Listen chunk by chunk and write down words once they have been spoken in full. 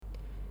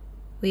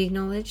We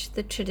acknowledge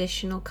the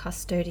traditional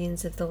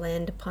custodians of the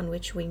land upon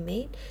which we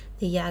meet,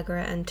 the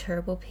Yagara and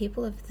Turrbal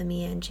people of the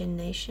Mianjin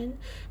Nation,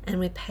 and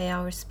we pay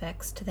our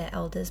respects to their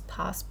elders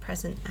past,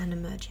 present, and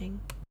emerging.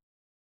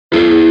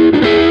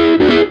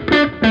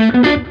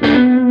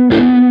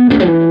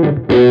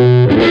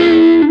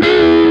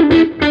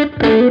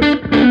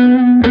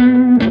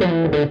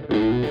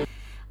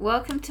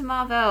 Welcome to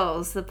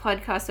Marvels, the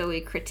podcast where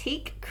we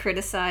critique,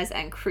 criticize,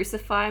 and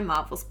crucify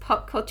Marvel's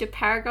pop culture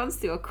paragons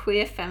through a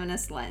queer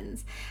feminist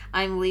lens.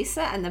 I'm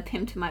Lisa, and the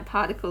pimp to my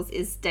particles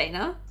is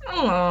Dana.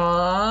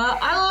 Aww,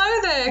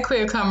 hello there,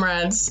 queer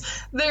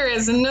comrades. There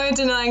is no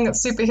denying that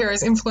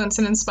superheroes influence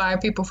and inspire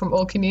people from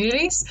all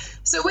communities,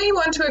 so we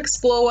want to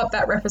explore what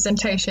that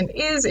representation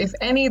is, if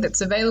any,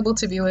 that's available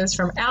to viewers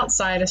from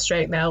outside a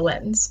straight male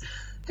lens.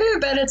 Who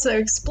better to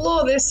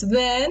explore this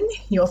than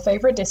your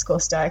favourite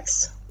discourse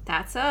dykes?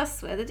 That's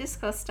us. We're the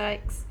Discourse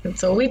Dykes.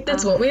 That's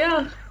what we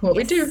are.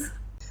 We do.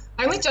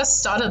 I only just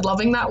started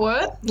loving that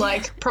word,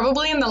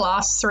 probably in the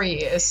last 3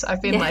 years.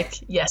 I've been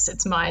yes,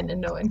 it's mine and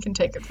no one can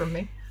take it from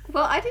me.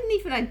 Well, I didn't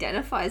even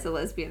identify as a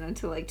lesbian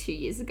until 2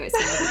 years ago, so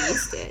I never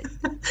used it.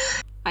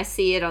 I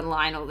see it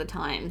online all the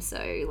time, so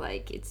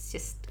it's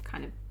just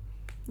kind of,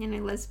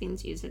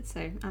 lesbians use it,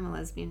 so I'm a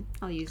lesbian.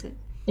 I'll use it.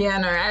 Yeah,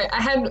 no,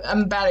 I had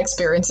bad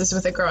experiences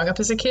with it growing up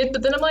as a kid,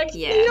 but then I'm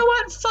you know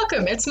what? Fuck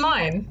them. It's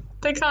mine.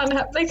 They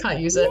can't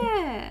use it.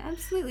 Yeah,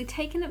 absolutely.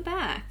 Taking it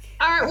back.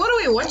 All right, what are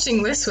we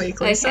watching this week,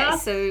 Lisa? Okay,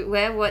 so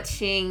we're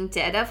watching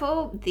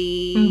Daredevil,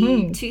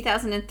 the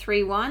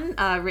 2003 one,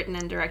 written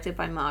and directed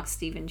by Mark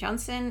Steven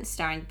Johnson,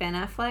 starring Ben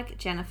Affleck,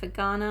 Jennifer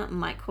Garner,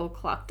 Michael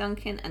Clarke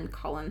Duncan, and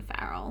Colin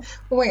Farrell.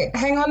 Wait,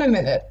 hang on a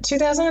minute.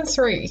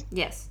 2003?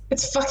 Yes.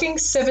 It's fucking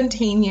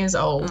 17 years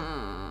old.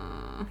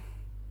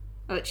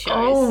 Well, it shows.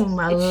 Oh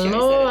my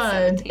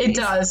lord. It years.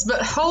 does, but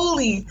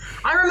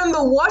I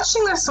remember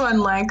watching this one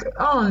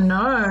oh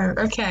no.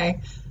 Okay.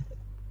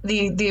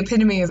 The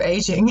epitome of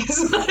aging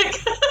is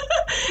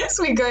as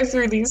we go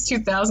through these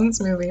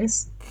 2000s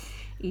movies.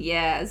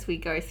 Yeah, as we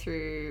go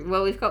through,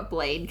 we've got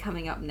Blade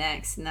coming up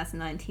next, and that's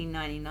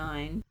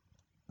 1999.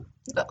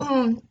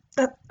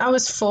 I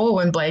was 4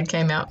 when Blade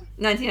came out.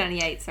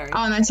 1998, sorry.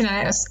 Oh,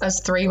 1998. I was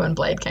 3 when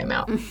Blade came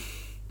out.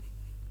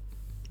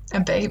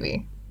 A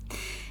baby.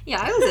 Yeah,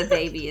 I was a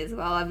baby as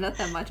well. I'm not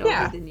that much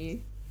older than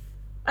you.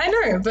 I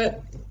know,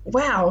 but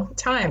wow,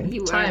 time.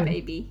 You were a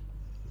baby.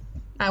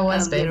 I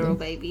was a baby. Literal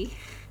baby.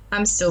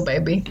 I'm still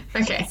baby.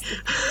 Okay.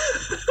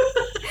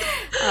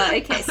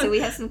 Okay, so we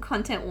have some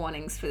content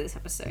warnings for this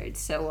episode.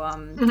 So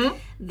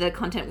the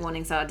content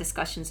warnings are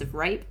discussions of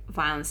rape,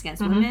 violence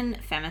against women,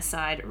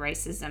 femicide,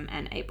 racism,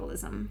 and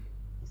ableism.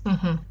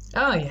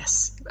 Oh,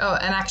 yes. Oh,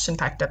 an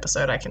action-packed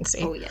episode, I can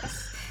see. Oh,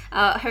 yes.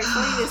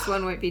 Hopefully this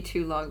one won't be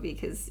too long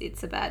because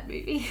it's a bad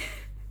movie.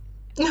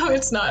 No,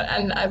 it's not,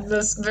 and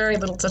there's very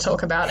little to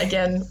talk about.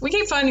 Again, we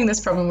keep finding this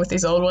problem with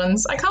these old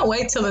ones. I can't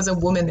wait till there's a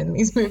woman in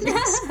these movies.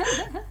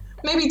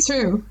 Maybe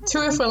 2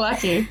 if we're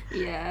lucky.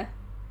 Yeah.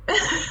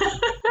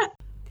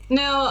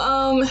 Now,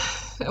 are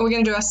we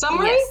going to do our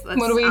summary? Yes,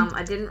 what do we...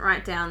 I didn't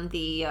write down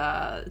the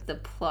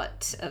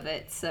plot of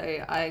it,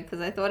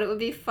 because I thought it would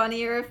be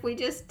funnier if we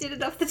just did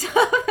it off the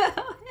top of our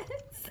heads.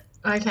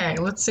 Okay,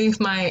 let's see if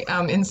my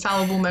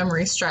infallible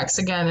memory strikes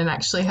again and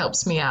actually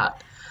helps me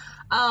out.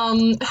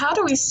 How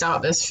do we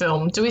start this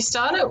film? Do we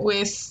start it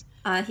with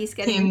he's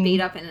getting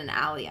beat up in an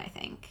alley, I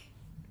think.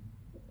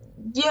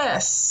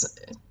 Yes.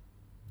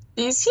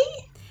 Is he?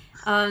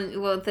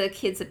 Well, the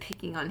kids are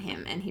picking on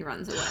him and he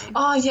runs away.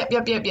 Oh, yep.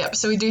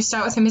 So we do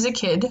start with him as a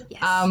kid.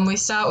 Yes. We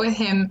start with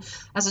him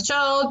as a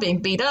child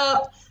being beat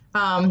up.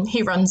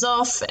 He runs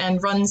off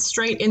and runs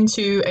straight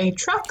into a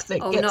truck that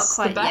gets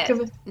the back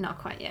of it. Not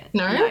quite yet.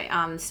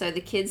 No? So the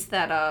kids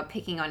that are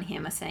picking on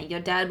him are saying,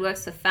 your dad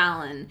works for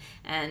Fallon.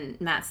 And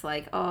Matt's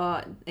like,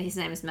 oh, his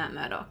name is Matt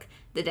Murdock,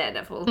 the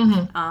Daredevil.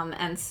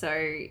 And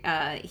so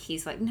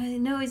he's like,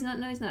 no, he's not.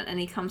 And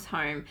he comes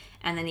home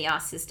and then he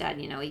asks his dad,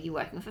 are you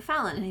working for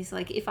Fallon? And he's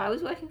like, if I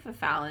was working for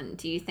Fallon,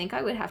 do you think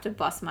I would have to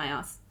bust my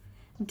ass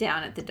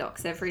down at the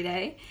docks every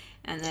day?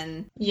 And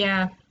then...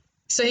 Yeah.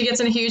 So he gets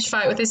in a huge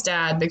fight with his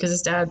dad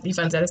because he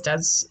finds out his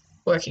dad's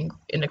working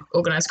in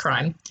organised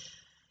crime.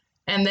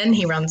 And then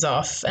he runs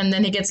off. And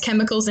then he gets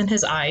chemicals in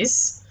his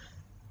eyes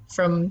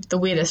from the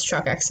weirdest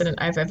truck accident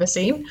I've ever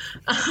seen.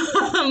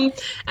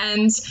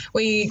 And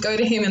we go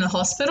to him in a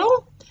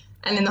hospital.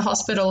 And in the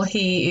hospital,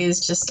 he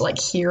is just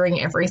hearing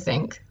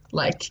everything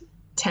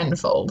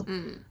tenfold.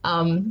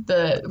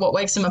 What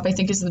wakes him up, I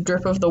think, is the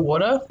drip of the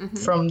water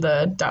from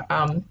the...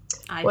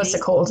 IV. What's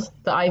it called?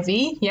 The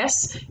IV,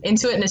 yes,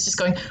 into it, and it's just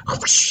going,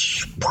 and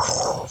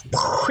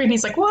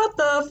he's like, what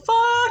the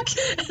fuck?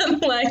 And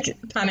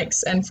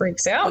panics and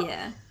freaks out.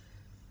 Yeah.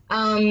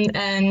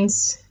 And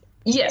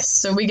yes,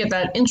 so we get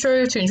that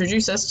intro to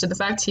introduce us to the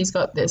fact he's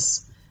got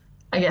this,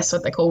 I guess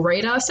what they call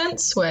radar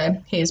sense,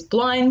 where he is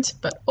blind,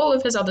 but all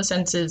of his other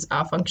senses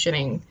are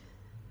functioning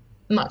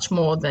much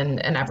more than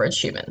an average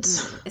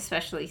human's.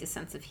 Especially his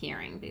sense of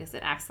hearing, because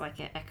it acts like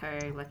an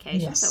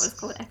echolocation. Yes. Is that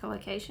what it's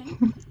called?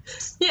 Echolocation?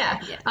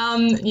 Yeah. Yeah.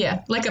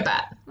 Yeah, like a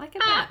bat. Like a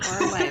bat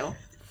or a whale.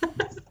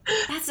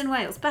 and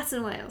whales, bats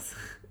and whales.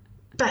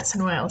 Bats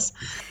and whales.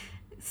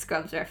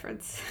 Scrubs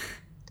reference.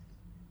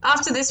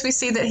 After this, we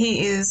see that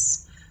he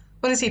is...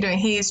 What is he doing?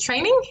 He is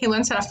training. He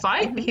learns how to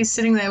fight. He's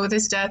sitting there with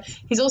his dad.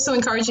 He's also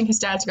encouraging his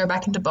dad to go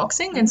back into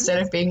boxing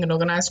instead of being an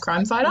organised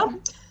crime fighter.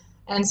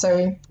 And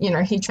so,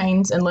 he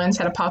trains and learns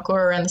how to parkour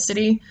around the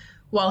city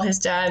while his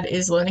dad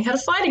is learning how to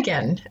fight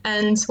again.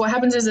 And what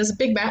happens is there's a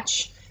big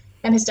match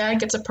and his dad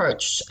gets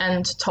approached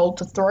and told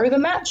to throw the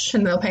match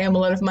and they'll pay him a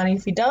lot of money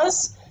if he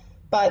does.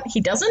 But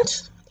he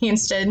doesn't. He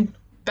instead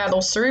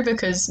battles through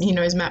because he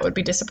knows Matt would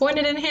be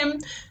disappointed in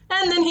him.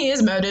 And then he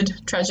is murdered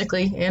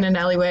tragically in an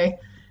alleyway.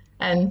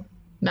 And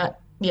Matt,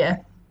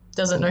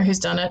 doesn't know who's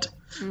done it.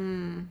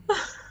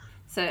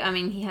 So, I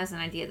mean, he has an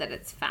idea that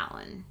it's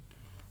Fallon.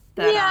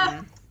 But,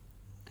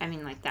 I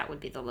mean, like, that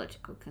would be the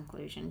logical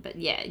conclusion. But,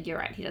 yeah, you're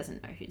right. He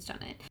doesn't know who's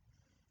done it.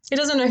 He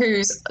doesn't know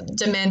who's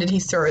demanded he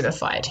throw the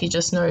fight. He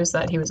just knows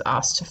that he was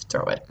asked to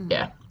throw it.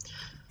 Yeah.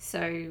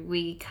 So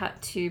we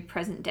cut to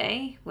present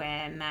day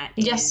where Matt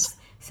is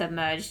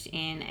submerged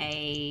in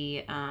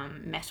a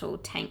metal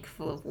tank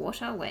full of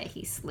water where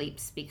he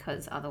sleeps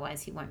because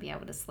otherwise he won't be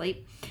able to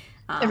sleep.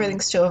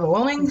 Everything's too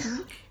overwhelming.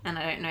 And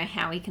I don't know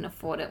how he can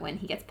afford it when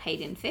he gets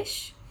paid in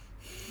fish.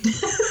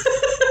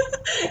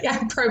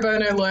 Pro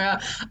bono lawyer.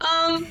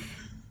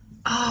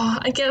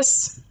 I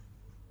guess...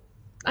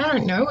 I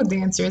don't know what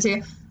the answer is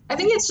here. I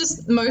think it's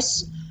just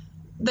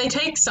they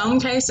take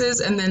some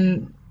cases and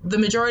then the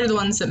majority of the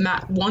ones that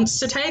Matt wants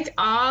to take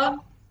are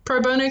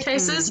pro bono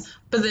cases,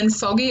 but then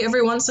Foggy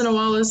every once in a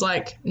while is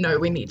like, no,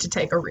 we need to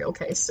take a real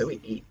case so we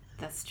eat.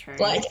 That's true.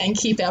 And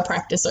keep our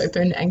practice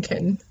open and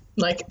can,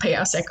 pay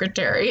our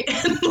secretary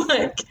and,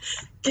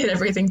 get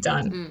everything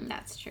done.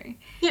 That's true.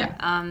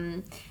 Yeah.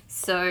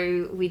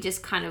 So we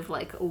just kind of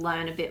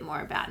learn a bit more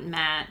about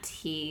Matt.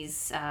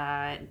 He's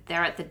they're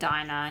at the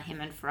diner, him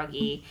and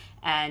Froggy,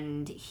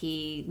 and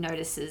he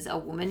notices a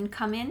woman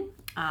come in,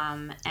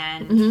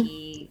 and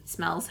he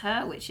smells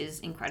her, which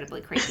is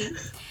incredibly creepy.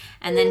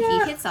 And then he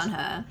hits on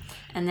her,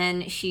 and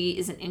then she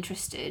isn't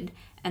interested.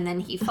 And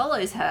then he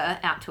follows her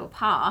out to a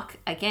park.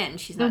 Again,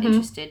 she's not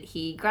interested.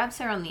 He grabs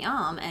her on the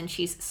arm, and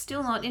she's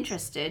still not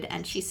interested.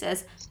 And she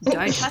says,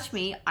 "Don't touch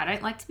me. I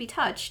don't like to be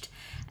touched."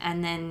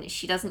 And then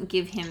she doesn't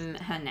give him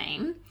her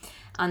name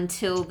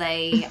until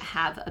they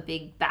have a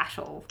big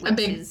battle. A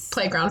big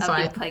playground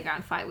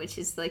fight, which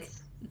is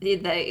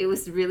it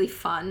was really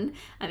fun.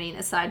 I mean,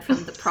 aside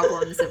from the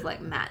problems of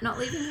Matt not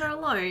leaving her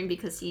alone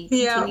because he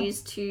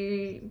continues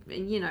to,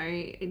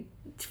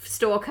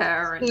 stalk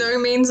her. And, no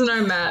means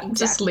no, Matt. Exactly.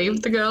 Just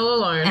leave the girl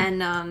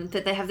alone. And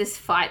but they have this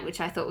fight, which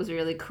I thought was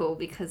really cool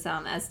because,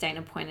 as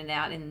Dana pointed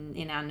out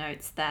in our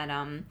notes,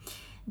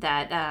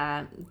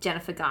 that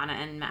Jennifer Garner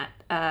and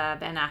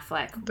Ben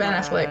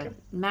Affleck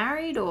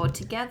married or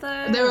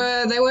together.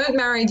 They weren't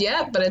married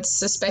yet, but it's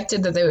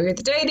suspected that they were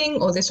either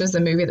dating or this was the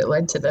movie that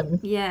led to them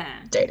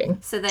dating.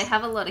 So they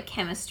have a lot of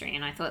chemistry,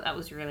 and I thought that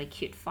was a really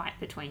cute fight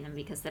between them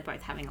because they're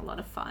both having a lot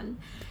of fun.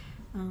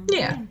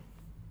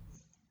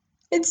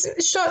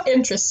 It's shot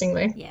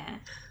interestingly. Yeah.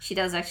 She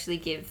does actually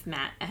give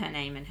Matt her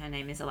name, and her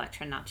name is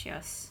Electra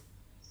Natchios.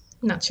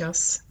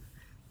 Natchios.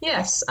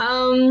 Yes.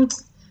 Trying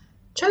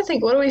to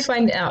think, what do we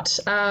find out?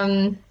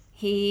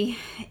 He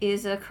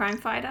is a crime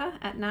fighter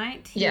at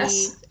night.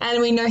 Yes. And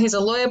we know he's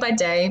a lawyer by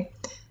day.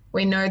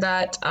 We know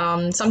that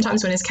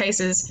sometimes when his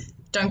cases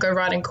don't go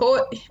right in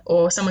court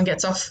or someone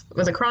gets off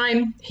with a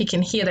crime, he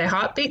can hear their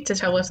heartbeat to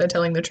tell if they're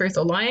telling the truth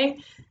or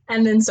lying.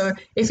 And then so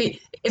if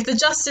the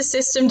justice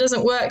system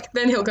doesn't work,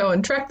 then he'll go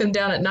and track them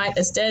down at night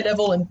as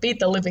Daredevil and beat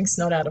the living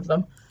snot out of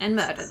them. And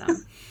murder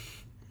them.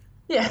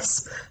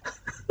 Yes.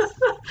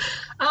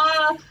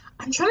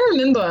 I'm trying to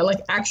remember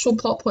actual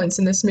plot points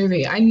in this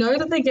movie. I know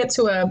that they get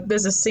to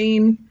there's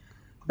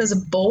a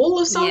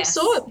ball of some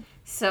sort.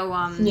 So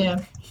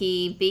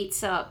he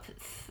beats up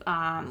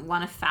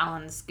one of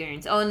Fallon's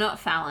goons. Oh, not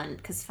Fallon,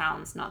 because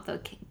Fallon's not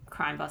the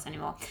crime boss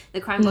anymore.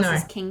 The crime boss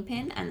is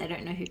Kingpin, and they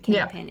don't know who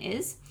Kingpin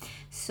is.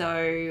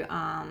 So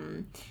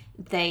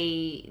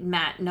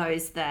Matt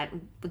knows that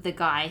the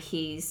guy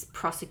he's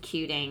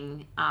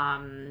prosecuting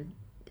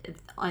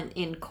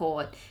in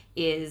court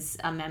is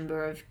a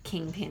member of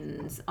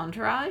Kingpin's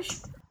entourage.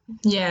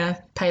 Yeah,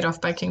 paid off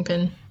by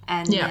Kingpin.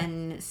 And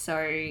then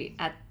so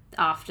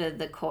after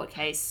the court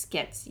case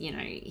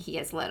he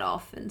gets let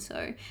off, and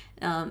so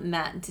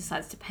Matt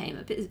decides to pay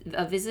him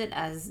a visit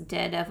as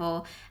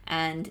Daredevil,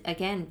 and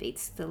again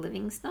beats the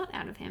living snot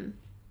out of him.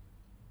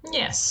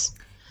 Yes.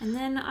 And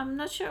then I'm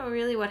not sure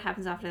really what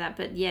happens after that,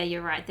 but yeah,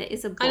 you're right. There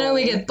is a ball. I know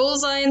we get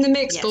Bullseye in the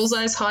mix. Yes.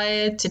 Bullseye's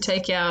hired to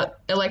take out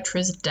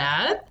Elektra's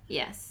dad.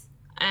 Yes.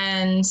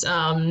 And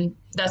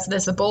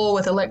there's the ball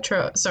with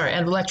Elektra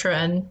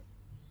and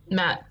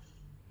Matt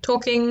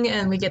talking,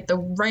 and we get the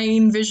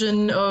rain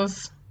vision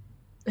of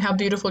how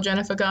beautiful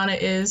Jennifer Garner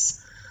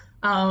is.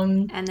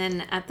 And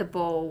then at the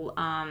ball,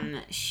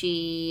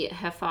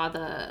 her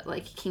father,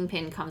 like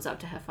Kingpin comes up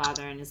to her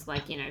father and is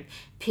like,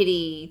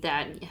 pity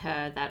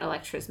that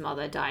Elektra's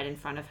mother died in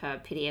front of her,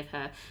 pity if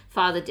her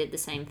father did the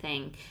same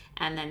thing.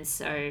 And then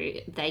so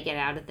they get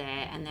out of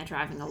there and they're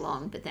driving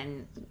along, but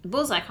then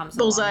Bullseye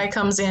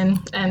comes in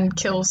and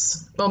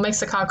makes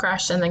the car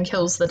crash and then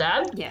kills the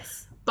dad.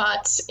 Yes.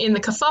 But in the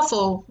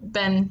kerfuffle,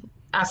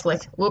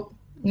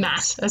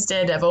 Matt as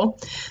Daredevil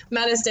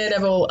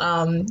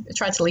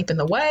tried to leap in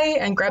the way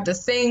and grab the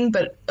thing,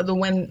 but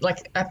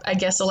I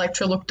guess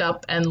Elektra looked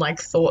up and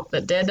thought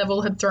that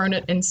Daredevil had thrown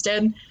it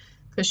instead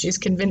because she's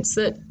convinced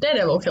that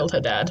Daredevil killed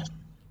her dad,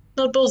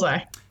 not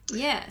Bullseye.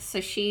 Yeah,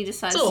 so she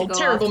decides to go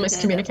terrible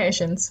after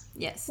miscommunications.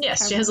 Yes.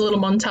 Yes, she has a little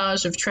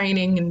montage of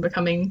training and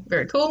becoming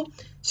very cool.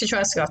 She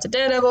tries to go after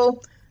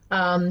Daredevil,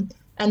 and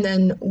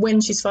then when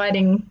she's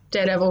fighting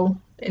Daredevil,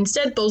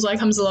 instead, Bullseye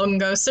comes along and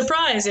goes,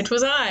 "Surprise, it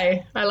was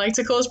I like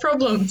to cause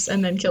problems,"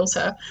 and then kills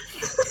her.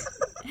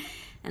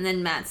 And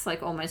then Matt's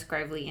almost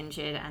gravely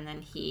injured, and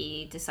then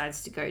he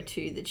decides to go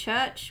to the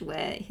church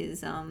where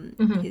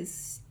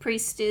his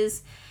priest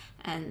is,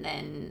 and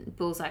then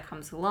Bullseye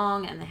comes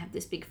along and they have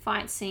this big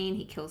fight scene.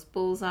 He kills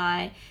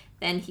Bullseye.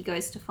 Then he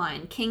goes to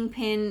find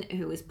Kingpin,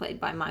 who was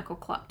played by Michael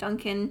Clarke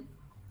Duncan.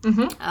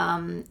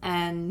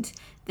 And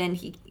then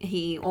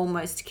he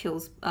almost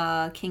kills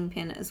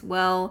Kingpin as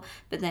well,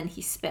 but then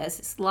he spares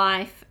his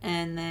life,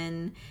 and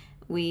then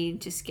we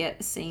just get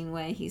a scene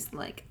where he's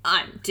like,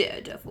 "I'm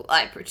Daredevil,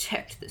 I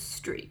protect the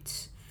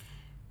streets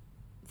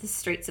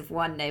of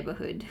one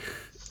neighborhood."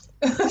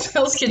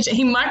 Hell's Kitchen.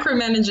 He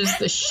micromanages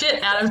the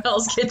shit out of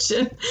Hell's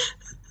Kitchen.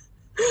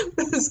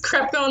 There's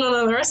crap going on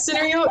in the rest of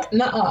New York?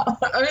 Nuh-uh.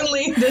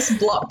 Only this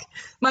block.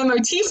 My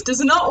motif does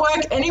not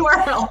work anywhere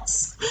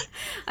else.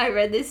 I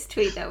read this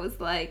tweet that was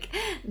like,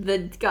 the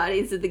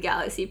Guardians of the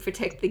Galaxy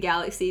protect the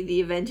galaxy,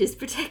 the Avengers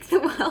protect the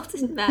world,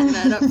 and Matt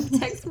Murdock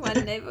protects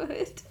one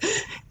neighborhood.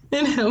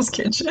 In Hell's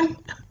Kitchen.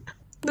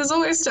 There's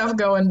always stuff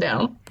going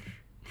down.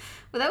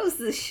 Well, that was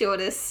the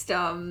shortest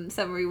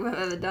summary we've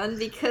ever done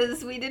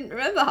because we didn't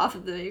remember half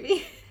of the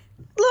movie.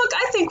 Look,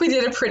 I think we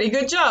did a pretty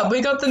good job.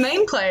 We got the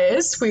main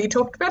players, we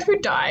talked about who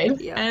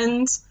died,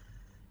 and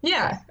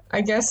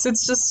I guess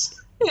it's just,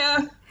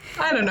 I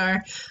don't know.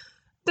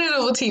 The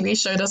little TV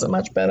show does it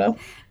much better.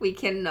 We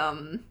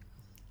can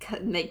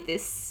make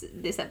this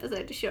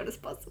episode as short as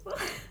possible.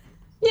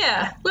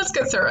 Yeah, let's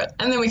go through it,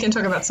 and then we can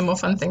talk about some more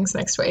fun things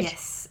next week.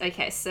 Yes,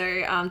 okay,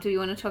 so do you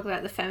want to talk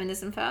about the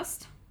feminism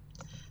first?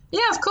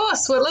 Yeah, of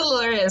course, what little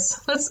there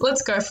is.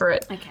 Let's go for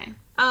it. Okay.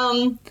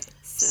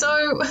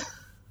 So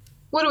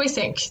what do we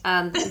think?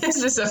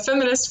 Is this a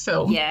feminist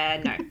film?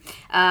 Yeah, no.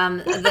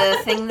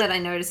 The thing that I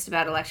noticed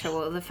about Elektra,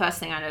 the first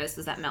thing I noticed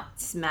was that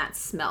Matt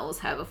smells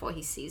her before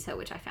he sees her,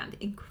 which I found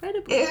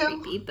incredibly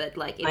creepy, but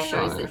it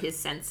shows that his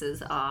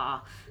senses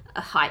are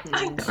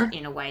heightened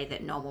in a way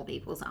that normal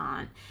people's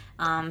aren't.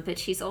 But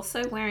she's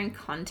also wearing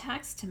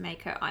contacts to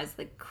make her eyes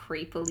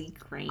creepily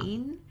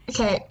green.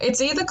 Okay, it's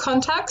either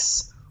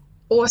contacts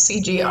or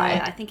CGI.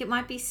 Yeah, I think it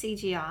might be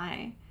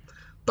CGI.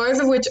 Both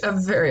of which are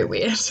very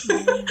weird.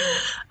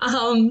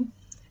 I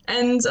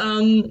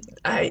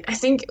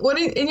think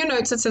in your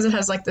notes it says it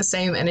has the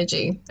same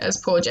energy as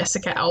poor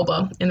Jessica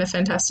Alba in the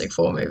Fantastic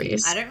Four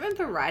movies. I don't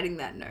remember writing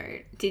that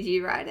note. Did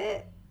you write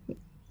it?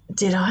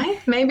 Did I?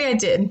 Maybe I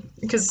did.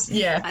 Because,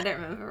 I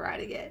don't remember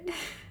writing it.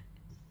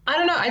 I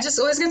don't know. I just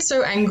always get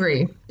so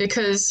angry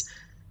because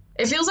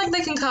it feels like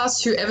they can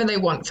cast whoever they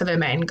want for their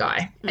main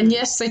guy. Mm. And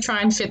yes, they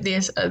try and fit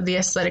the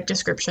aesthetic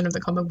description of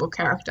the comic book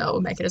character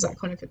or make it as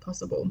iconic as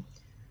possible.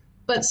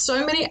 But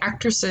so many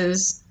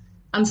actresses,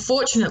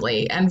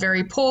 unfortunately and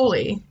very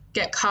poorly,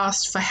 get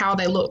cast for how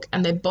they look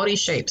and their body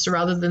shapes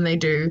rather than they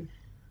do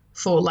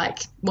for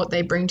what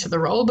they bring to the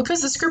role,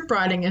 because the script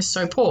writing is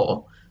so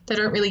poor. They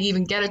don't really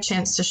even get a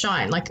chance to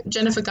shine.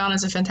 Jennifer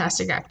Garner's a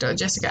fantastic actor,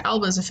 Jessica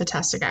Alba's a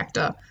fantastic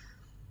actor,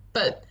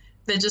 but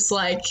they're just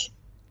I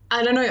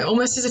don't know,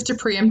 almost as if to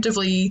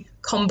preemptively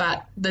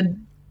combat the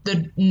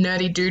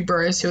nerdy dude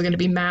bros who are going to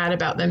be mad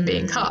about them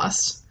being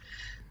cast.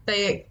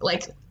 They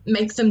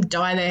make them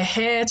dye their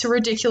hair to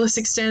ridiculous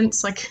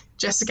extents.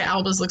 Jessica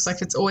Alba's looks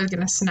like it's always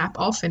going to snap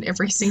off in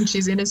every scene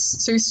she's in as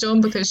Sue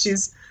Storm because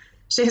she's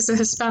a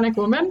Hispanic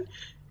woman.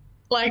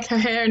 Her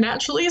hair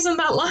naturally isn't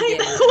that light.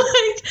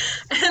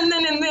 Yeah. And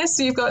then in this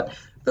you've got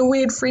the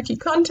weird freaky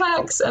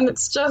contacts, and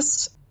it's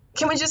just,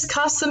 can we just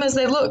cast them as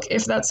they look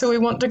if that's who we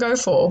want to go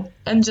for,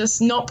 and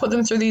just not put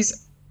them through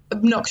these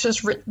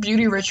obnoxious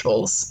beauty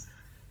rituals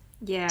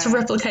to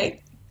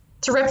replicate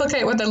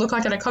what they look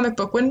like in a comic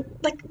book when,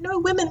 no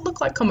women look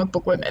like comic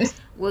book women.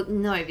 Well,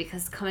 no,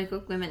 because comic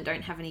book women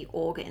don't have any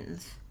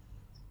organs.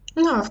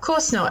 No, of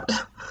course not.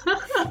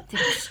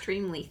 They're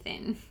extremely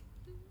thin.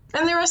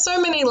 And there are so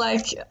many,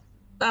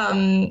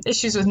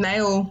 issues with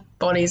male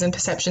bodies and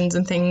perceptions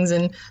and things,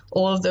 and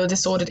all of the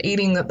disordered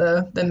eating that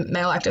the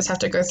male actors have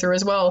to go through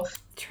as well.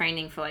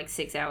 Training for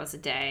 6 hours a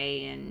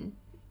day, and...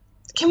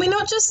 Can we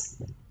not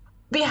just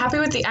be happy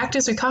with the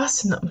actors we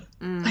cast in them?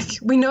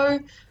 We know...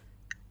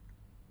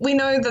 we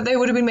know that they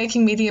would have been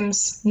making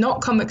mediums,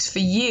 not comics, for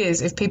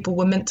years if people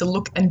were meant to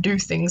look and do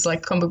things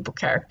like comic book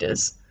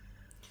characters.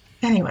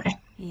 Anyway.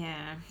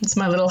 Yeah. It's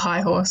my little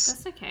high horse.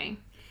 That's okay.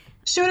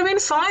 She would have been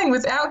fine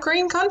without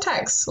green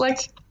contacts. Like,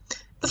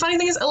 the funny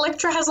thing is,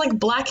 Elektra has, like,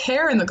 black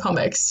hair in the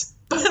comics.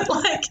 But,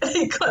 like,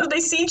 they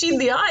CG'd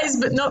the eyes,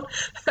 but not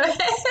her hair.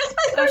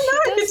 I don't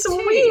know. It's too.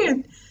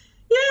 Weird.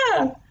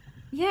 Yeah.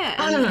 Yeah,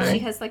 I don't know. she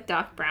has, like,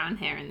 dark brown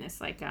hair in this.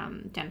 Like,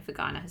 Jennifer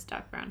Garner has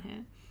dark brown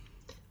hair.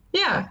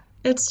 Yeah.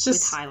 It's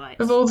just... With highlights.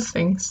 Of all the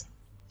things.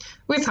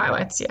 With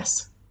highlights,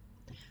 yes.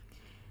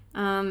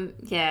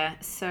 Yeah,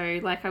 so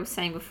like I was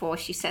saying before,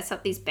 she sets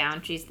up these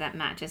boundaries that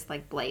Matt just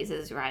like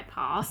blazes right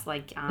past.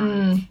 Like,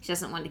 she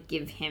doesn't want to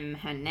give him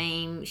her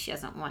name. She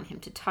doesn't want him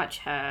to touch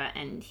her,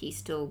 and he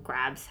still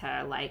grabs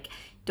her. Like,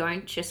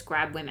 don't just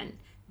grab women.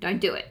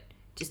 Don't do it.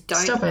 Just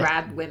don't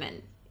grab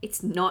women.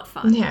 It's not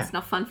fun. Yeah. It's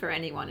not fun for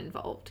anyone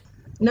involved.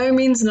 No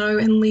means no,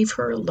 and leave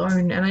her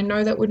alone. And I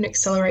know that wouldn't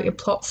accelerate your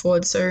plot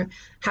forward, so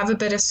have a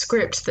better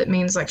script that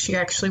means like she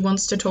actually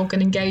wants to talk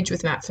and engage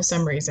with Matt for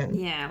some reason.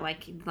 Yeah,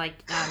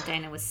 like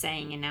Dana was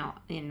saying in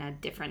a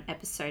different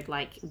episode,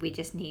 like we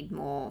just need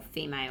more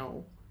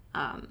female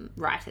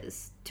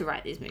writers to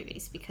write these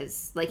movies,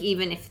 because like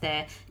even if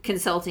they're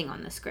consulting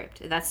on the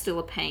script, that's still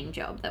a paying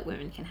job that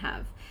women can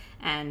have.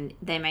 And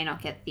they may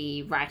not get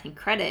the writing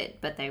credit,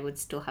 but they would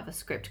still have a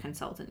script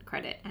consultant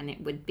credit. And it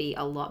would be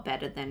a lot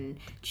better than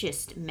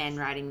just men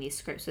writing these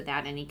scripts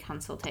without any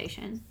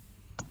consultation.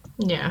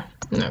 Yeah,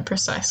 no,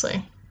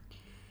 precisely.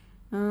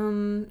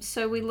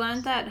 So we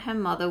learned that her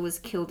mother was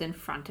killed in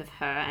front of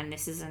her. And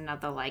this is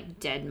another, like,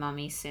 dead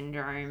mummy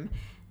syndrome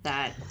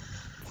that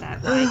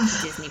like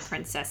Disney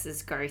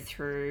princesses go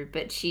through,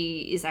 but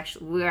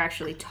we're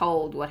actually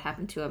told what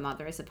happened to her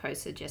mother, as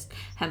opposed to just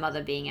her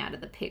mother being out of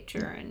the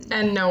picture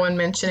and no one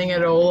mentioning it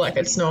at all, like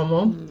it's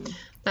normal.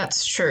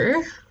 That's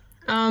true.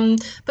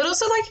 But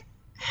also, like,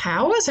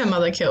 how was her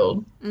mother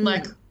killed?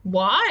 Like,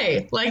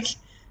 why? Like,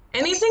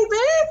 anything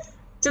there?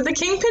 Did the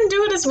Kingpin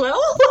do it as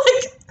well?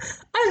 Like,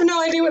 I have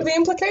no idea what the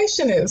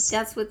implication is.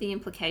 That's what the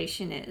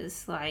implication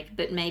is, like,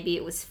 but maybe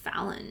it was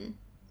Fallon.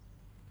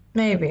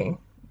 Maybe.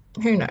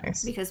 Who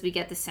knows? Because we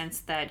get the sense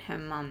that her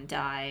mum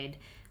died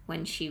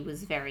when she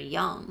was very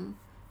young,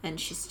 and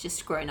she's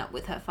just grown up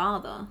with her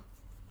father.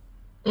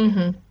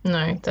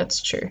 No,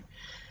 that's true.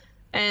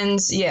 And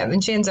yeah,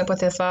 then she ends up with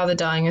her father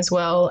dying as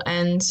well,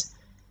 and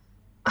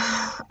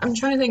I'm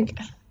trying to think.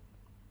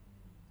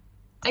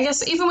 I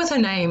guess even with her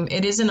name,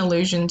 it is an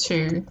allusion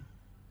to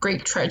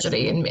Greek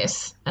tragedy and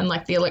myth, and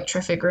like the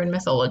Elektra figure in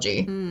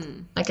mythology.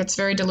 Like, it's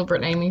very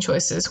deliberate naming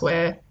choices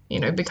where,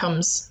 you know,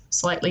 becomes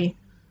slightly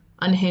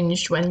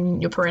unhinged when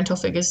your parental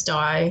figures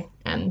die,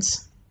 and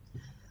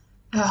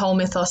her whole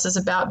mythos is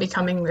about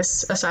becoming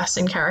this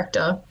assassin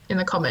character in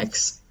the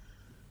comics.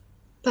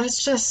 But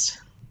it's just,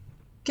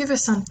 give her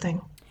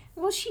something.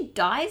 Well, she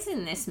dies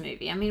in this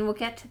movie. I mean, we'll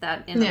get to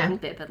that in a little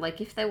bit, but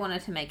like, if they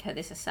wanted to make her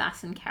this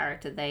assassin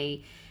character,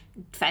 they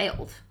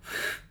failed.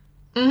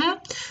 And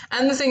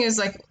the thing is,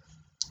 like,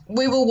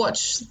 we will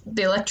watch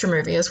the Elektra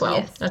movie as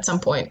well at some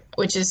point,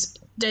 which is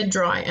dead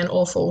dry and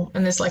awful,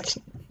 and there's like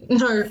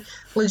no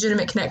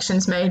legitimate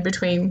connections made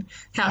between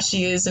how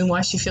she is and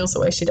why she feels the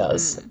way she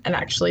does and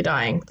actually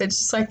dying. They're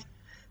just like,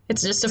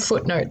 it's just a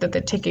footnote that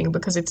they're ticking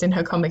because it's in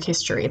her comic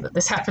history that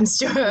this happens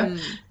to her,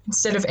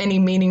 instead of any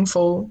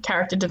meaningful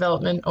character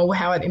development or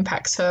how it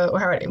impacts her or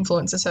how it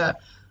influences her.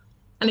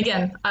 And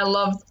again, I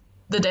love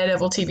the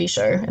Daredevil TV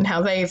show and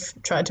how they've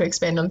tried to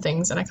expand on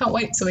things, and I can't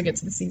wait till we get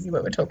to the season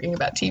where we're talking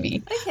about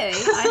TV. Okay,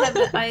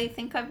 I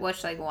think I've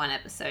watched like one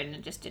episode and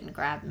it just didn't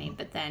grab me,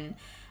 but then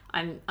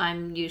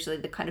I'm usually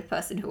the kind of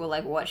person who will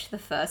like watch the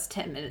first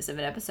 10 minutes of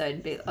an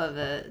episode of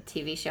a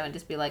TV show and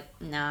just be like,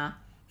 nah.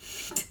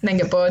 Then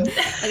get bored. Like,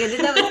 I did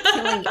that with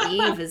Killing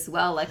Eve as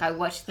well. Like, I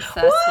watched the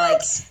first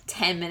like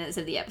 10 minutes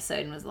of the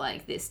episode and was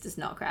like, this does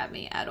not grab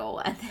me at all.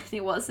 And then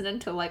it wasn't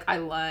until like I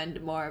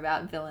learned more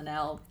about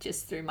Villanelle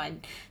just through my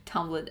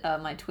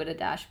Tumblr, my Twitter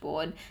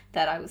dashboard,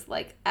 that I was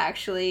like,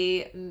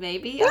 actually,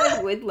 maybe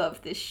I would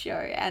love this show,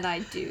 and I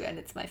do, and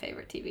it's my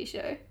favorite TV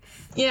show.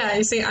 Yeah,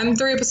 you see, I'm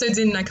 3 episodes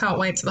in and I can't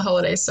wait to the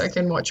holidays so I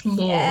can watch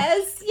more.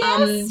 Yes,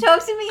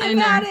 talk to me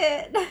about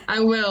it. I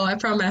will, I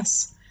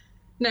promise.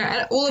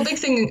 No, well, a big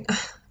thing,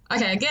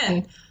 okay,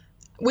 again,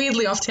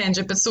 weirdly off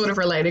tangent, but sort of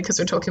related because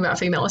we're talking about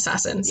female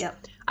assassins.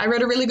 Yep. I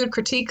read a really good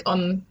critique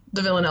on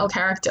the Villanelle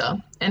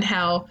character and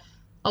how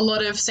a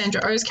lot of Sandra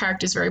Oh's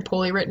character is very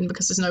poorly written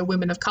because there's no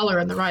women of colour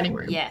in the writing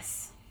room.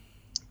 Yes.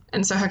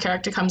 And so her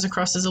character comes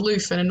across as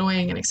aloof and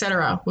annoying and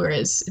etc.,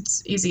 whereas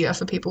it's easier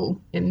for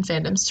people in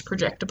fandoms to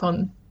project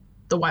upon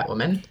the white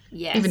woman,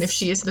 even if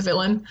she is the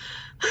villain.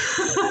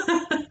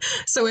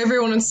 So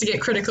everyone wants to get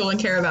critical and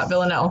care about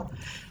Villanelle.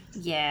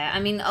 Yeah, I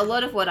mean, a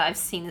lot of what I've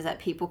seen is that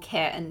people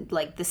care and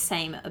like the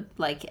same,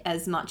 like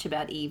as much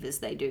about Eve as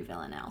they do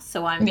Villanelle.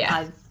 So I'm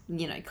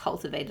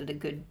cultivated a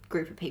good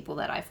group of people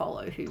that I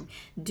follow who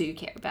do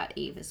care about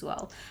Eve as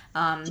well.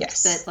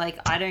 Yes.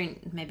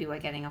 But maybe we're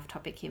getting off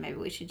topic here. Maybe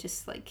we should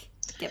just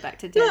get back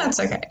to No, it's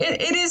okay.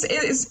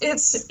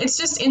 It's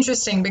just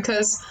interesting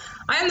because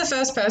I am the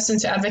first person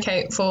to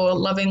advocate for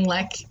loving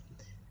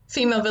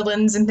female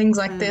villains and things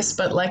like this,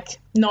 but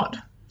not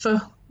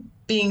for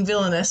being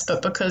villainous,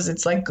 but because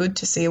it's good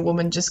to see a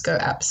woman just go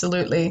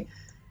absolutely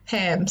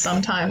ham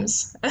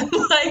sometimes and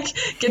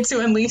get to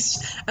unleash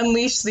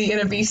the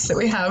inner beast that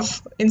we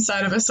have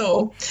inside of us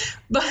all.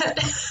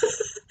 But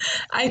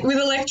with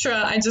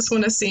Elektra, I just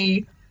want to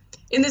see,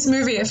 in this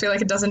movie, I feel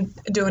like it doesn't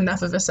do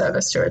enough of a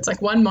service to her. It's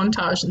one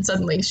montage and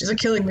suddenly she's a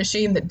killing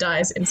machine that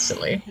dies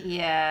instantly.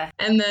 Yeah.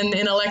 And then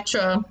in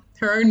Elektra,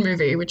 her own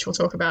movie, which we'll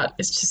talk about,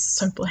 is just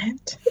so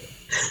bland.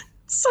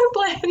 So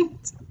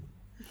bland.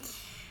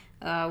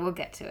 We'll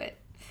get to it.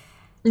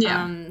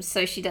 Yeah.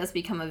 So she does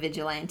become a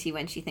vigilante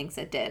when she thinks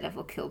that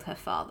Daredevil killed her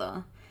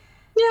father.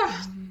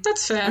 Yeah,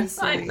 that's fair.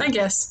 So, I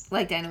guess.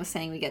 Like Dana was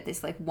saying, we get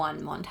this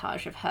one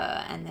montage of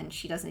her, and then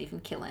she doesn't even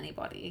kill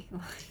anybody.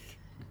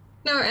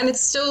 No, and it's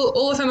still,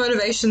 all of her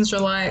motivations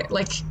rely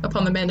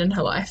upon the men in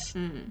her life.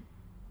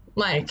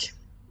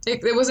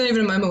 There wasn't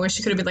even a moment where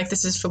she could have been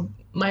this is for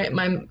my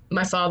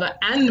father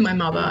and my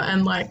mother,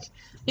 and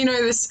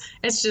this.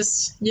 It's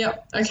just,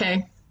 yep,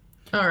 okay.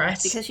 All right.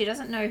 Because she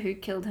doesn't know who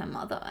killed her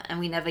mother, and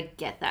we never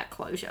get that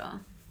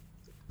closure.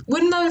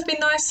 Wouldn't that have been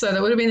nice, though?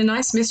 That would have been a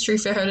nice mystery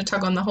for her to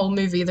tug on the whole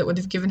movie that would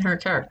have given her a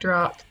character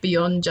arc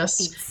beyond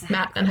just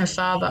Matt and her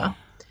father.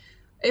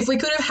 If we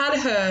could have had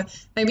her,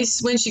 maybe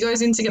when she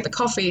goes in to get the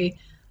coffee,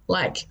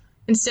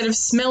 instead of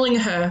smelling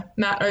her,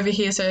 Matt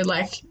overhears her,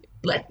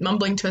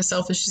 mumbling to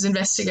herself as she's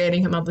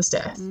investigating her mother's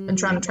death and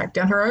trying to track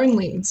down her own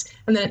leads.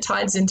 And then it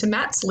ties into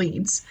Matt's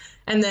leads.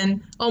 And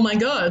then, oh my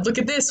God, look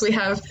at this. We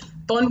have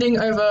bonding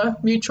over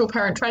mutual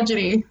parent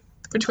tragedy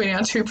between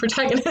our two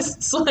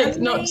protagonists.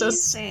 Not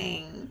just...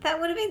 That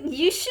would have been...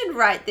 You should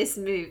write this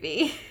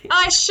movie.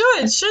 I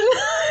should, shouldn't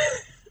I?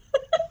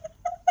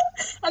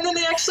 And then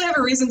they actually have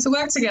a reason to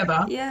work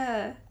together.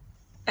 Yeah.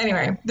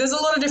 Anyway, there's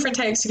a lot of different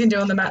takes you can do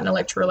on the Matt and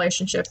Elektra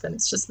relationship, and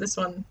it's just this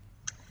one,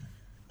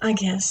 I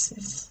guess,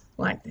 is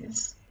like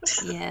this.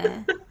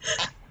 Yeah.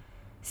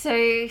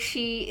 So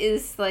she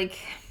is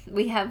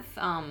we have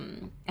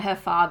her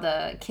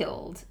father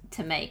killed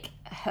to make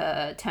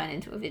her turn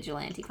into a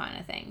vigilante kind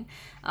of thing.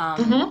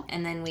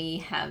 And then we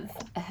have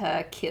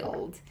her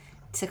killed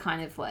to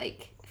kind of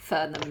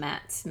further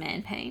Matt's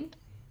man pain.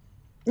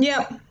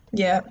 Yep.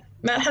 Yeah.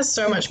 Matt has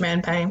so much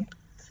man pain.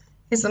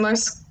 He's the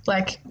most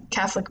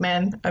Catholic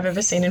man I've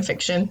ever seen in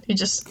fiction. He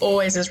just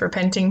always is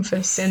repenting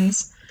for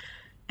sins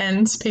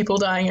and people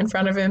dying in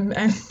front of him,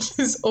 and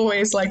he's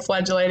always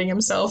flagellating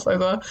himself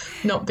over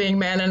not being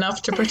man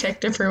enough to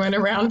protect everyone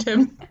around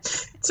him.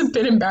 It's a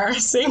bit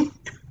embarrassing.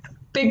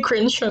 Big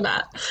cringe for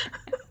Matt.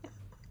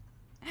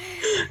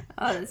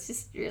 Oh, that's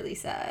just really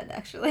sad,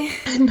 actually.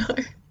 I know.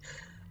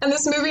 And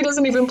this movie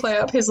doesn't even play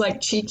up his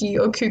cheeky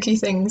or kooky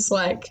things.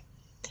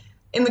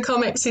 In the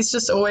comics, he's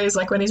just always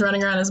when he's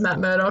running around as Matt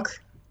Murdock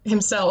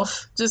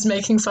himself, just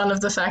making fun of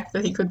the fact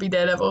that he could be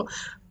Daredevil.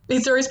 He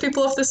throws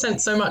people off the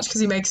scent so much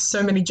because he makes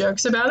so many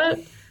jokes about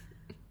it.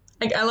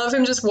 I love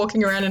him just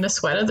walking around in a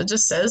sweater that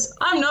just says,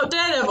 "I'm not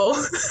Daredevil."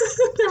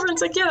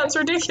 Everyone's yeah, that's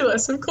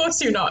ridiculous. Of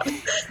course you're not.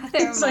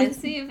 That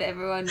reminds me of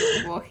everyone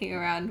walking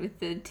around with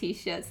the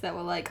t-shirts that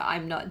were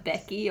 "I'm not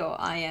Becky" or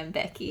 "I am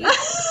Becky."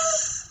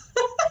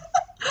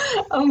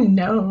 Oh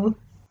no.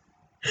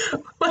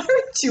 Why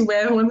would you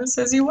wear one that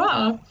says you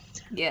are?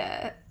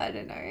 Yeah, I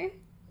don't know.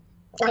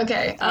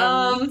 Okay.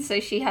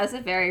 So she has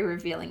a very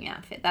revealing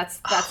outfit.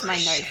 That's my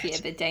note here,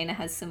 but Dana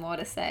has some more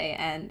to say,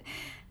 and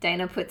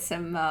Dana put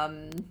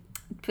some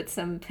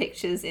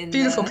pictures in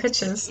beautiful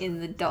pictures in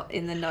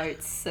the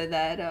notes so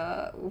that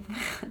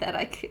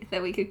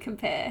that we could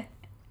compare.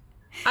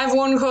 I've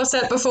worn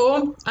corset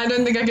before. I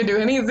don't think I could do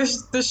any of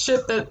this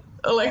shit that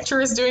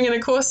Elektra is doing in a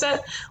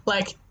corset.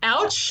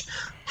 Ouch.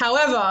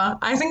 However,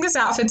 I think this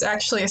outfit's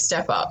actually a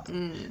step up.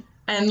 And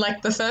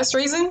the first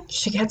reason,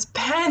 she gets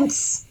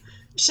pants.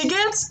 She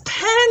gets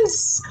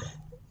pants!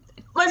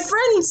 My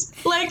friends,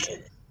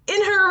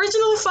 in her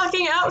original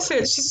fucking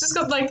outfit, she's just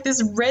got,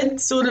 this red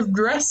sort of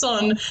dress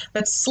on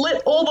that's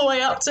slit all the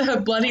way up to her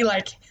bloody,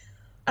 I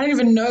don't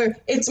even know.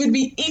 It would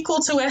be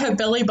equal to where her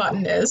belly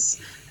button is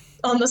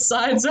on the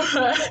sides of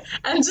her.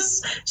 And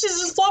she's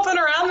just flopping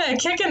around there,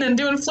 kicking and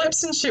doing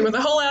flips and shit with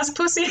a whole ass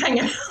pussy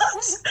hanging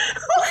out.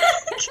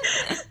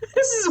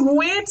 This is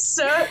weird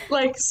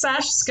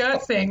sash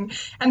skirt thing.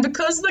 And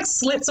because the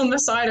slits on the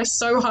side are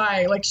so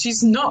high,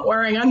 she's not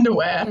wearing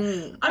underwear.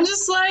 I'm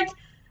just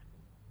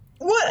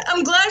what?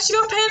 I'm glad she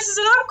got pants as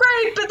an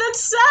upgrade, but that's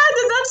sad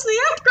that that's the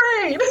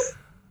upgrade.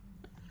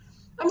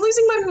 I'm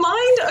losing my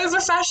mind over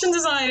fashion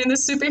design in the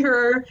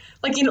superhero,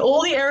 in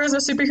all the eras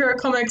of superhero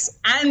comics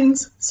and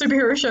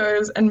superhero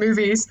shows and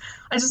movies.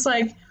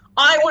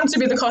 I want to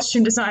be the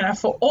costume designer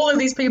for all of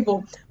these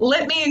people.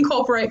 Let me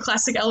incorporate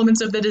classic elements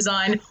of the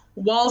design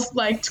while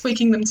like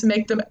tweaking them to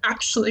make them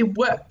actually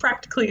work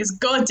practically as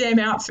goddamn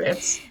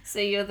outfits. So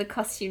you're the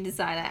costume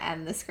designer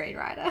and the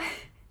screenwriter.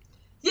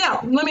 Yeah,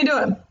 let me do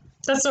it.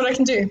 That's what I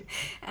can do.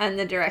 And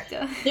the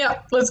director.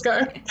 Yeah, let's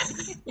go.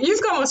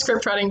 You've got more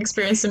script writing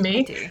experience than me.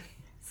 I do.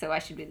 So I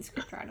should be the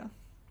scriptwriter.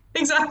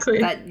 Exactly.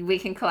 But we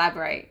can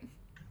collaborate.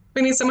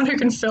 We need someone who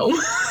can film.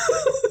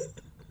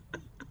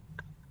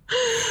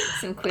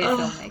 Some queer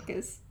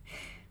filmmakers.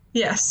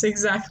 Yes,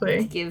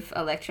 exactly. Give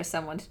Elektra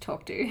someone to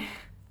talk to.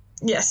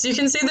 Yes, you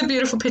can see the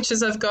beautiful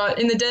pictures I've got.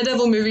 In the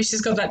Daredevil movie,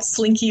 she's got that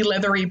slinky,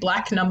 leathery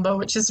black number,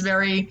 which is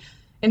very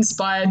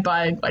inspired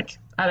by, like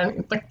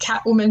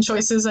Catwoman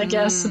choices, I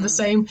guess, are the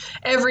same.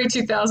 Every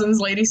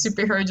 2000s lady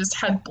superhero just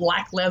had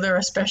black leather,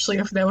 especially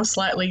if they were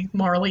slightly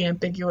morally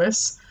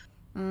ambiguous.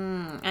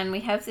 And we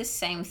have this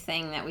same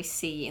thing that we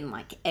see in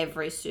like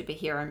every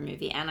superhero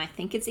movie, and I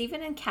think it's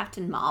even in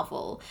Captain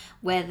Marvel,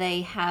 where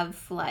they have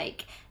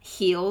like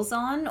heels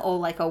on or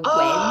like a wedge.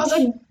 Oh,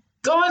 the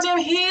goddamn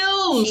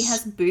heels! She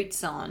has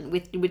boots on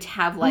which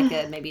have like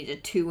maybe a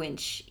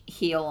 2-inch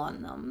heel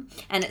on them,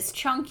 and it's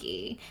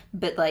chunky,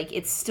 but like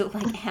it's still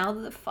like, how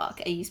the fuck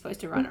are you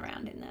supposed to run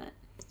around in that?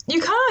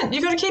 You can't.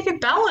 You got to keep your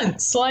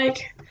balance.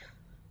 Like,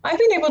 I've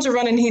been able to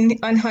run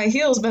in high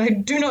heels, but I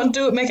do not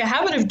make a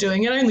habit of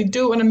doing it. I only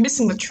do it when I'm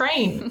missing the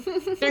train.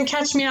 Don't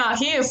catch me out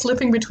here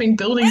flipping between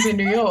buildings in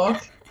New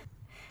York.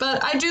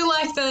 But I do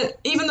like that,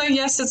 even though,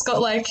 yes, it's got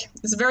like,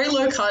 it's very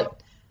low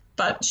cut,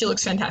 but she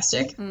looks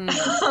fantastic.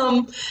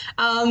 There's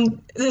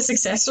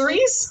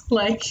accessories,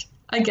 like,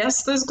 I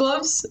guess those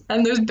gloves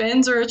and those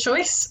bands are a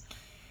choice.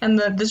 And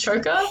the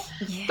choker.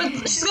 Yeah.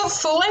 But she's got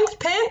full-length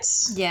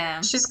pants. Yeah.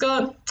 She's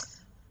got...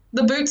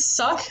 The boots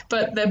suck,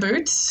 but they're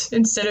boots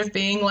instead of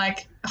being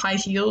like high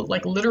heel,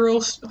 like literal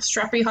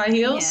strappy high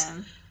heels. Yeah.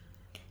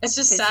 It's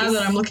just sad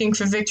that I'm looking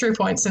for victory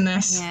points in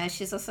this. Yeah,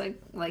 she's also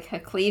like, her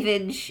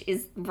cleavage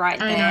is right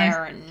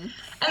there, and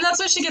that's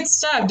where she gets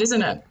stabbed,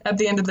 isn't it? At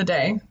the end of the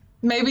day,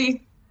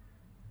 maybe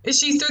is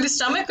she through the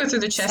stomach or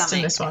through the chest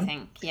in this one? I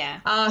think,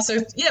 yeah.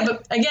 So yeah,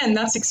 but again,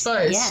 that's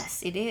exposed.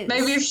 Yes, it is.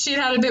 Maybe if she'd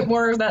had a bit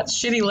more of that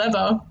shitty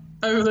leather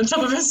over the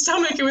top of her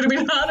stomach, it would have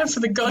been harder for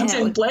the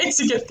goddamn blade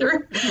to get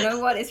through. You know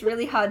what? It's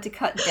really hard to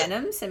cut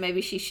denim, so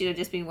maybe she should have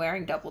just been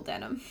wearing double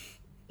denim.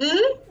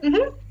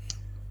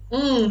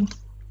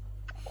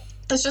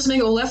 Let's just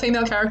make all our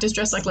female characters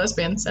dress like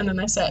lesbians, and then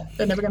they're set.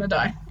 They're never going to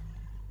die.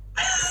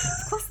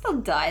 Of course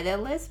they'll die. They're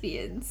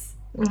lesbians.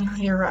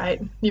 You're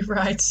right. You're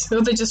right. Or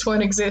they just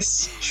won't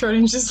exist.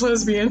 Schrodinger's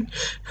lesbian.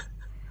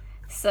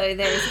 So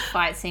there is a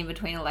fight scene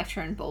between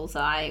Elektra and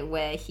Bullseye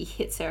where he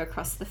hits her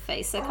across the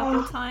face a couple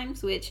of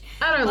times, which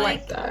I don't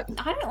like that.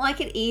 I don't like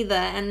it either.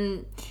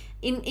 And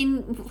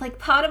in like,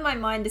 part of my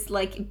mind is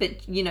like,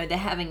 but you know, they're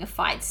having a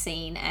fight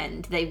scene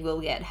and they will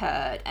get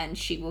hurt, and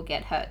she will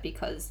get hurt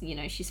because, you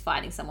know, she's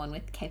fighting someone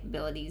with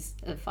capabilities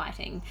of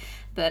fighting.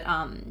 But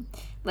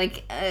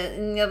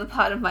the other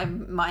part of my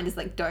mind is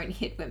like, don't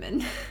hit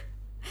women.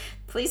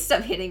 Please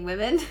stop hitting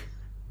women.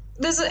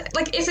 There's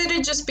if it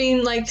had just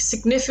been like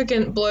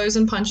significant blows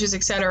and punches,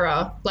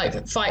 etc.,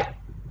 like fight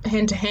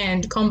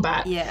hand-to-hand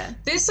combat. Yeah.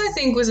 This, I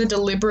think, was a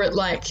deliberate,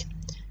 like,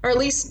 or at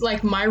least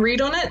like my read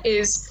on it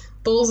is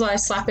Bullseye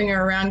slapping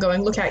her around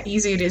going, look how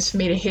easy it is for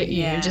me to hit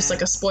you. Yeah. Just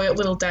like a spoiled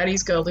little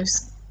daddy's girl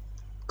who's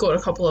got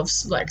a couple of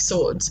like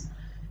swords,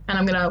 and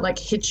I'm gonna like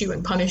hit you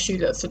and punish you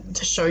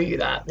to show you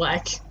that,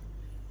 like,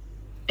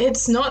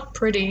 it's not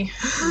pretty.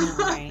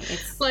 No,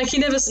 it's... Like,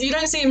 you don't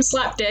see him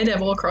slap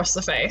Daredevil across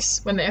the face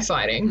when they're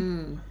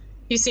fighting.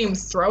 You see him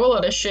throw a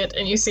lot of shit,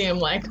 and you see him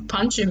like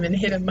punch him and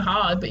hit him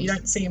hard, but you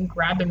don't see him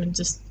grab him and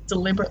just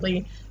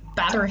deliberately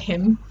batter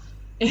him.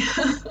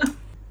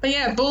 But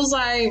yeah,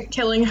 Bullseye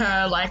killing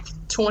her like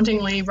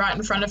tauntingly right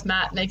in front of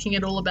Matt, making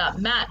it all about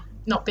Matt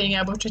not being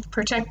able to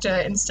protect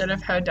her instead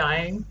of her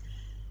dying,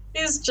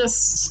 is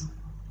just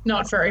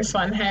not very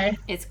fun, hey?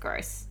 It's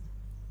gross.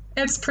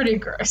 It's pretty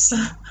gross.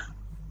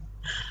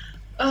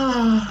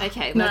 Oh,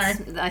 okay, no.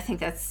 I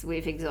think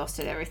we've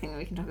exhausted everything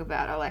we can talk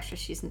about Elektra.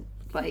 She's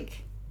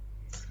like...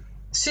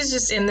 She's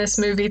just in this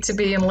movie to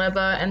be in leather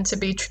and to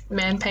be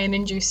man pain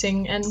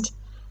inducing, and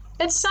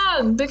it's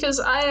sad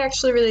because I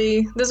actually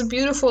really... There's a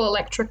beautiful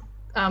Elektra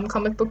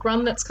comic book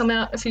run that's come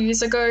out a few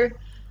years ago,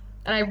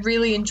 and I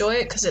really enjoy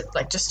it because it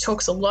like just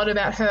talks a lot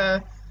about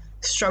her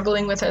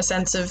struggling with her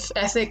sense of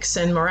ethics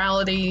and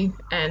morality,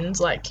 and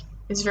like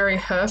is very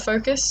her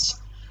focused.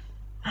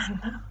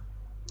 And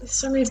there's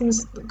so many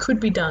things that could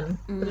be done,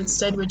 but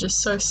instead we're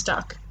just so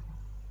stuck.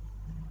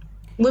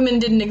 Women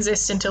didn't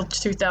exist until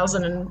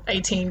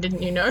 2018,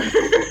 didn't you know?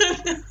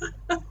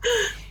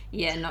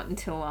 Yeah, not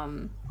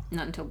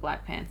until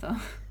Black Panther.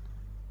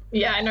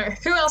 Yeah, I know.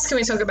 Who else can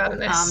we talk about in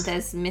this?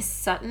 There's Miss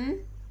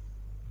Sutton.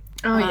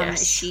 Oh,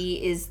 yes.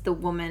 She is the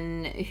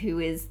woman who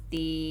is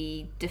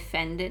the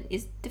defendant.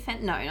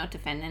 No, not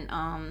defendant.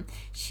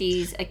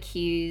 She's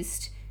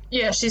accused...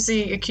 Yeah, she's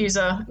the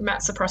accuser.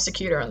 Matt's the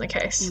prosecutor on the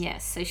case.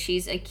 Yes, so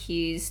she's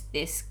accused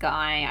this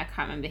guy, I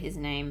can't remember his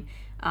name,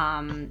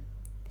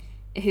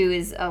 who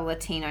is a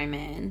Latino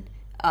man,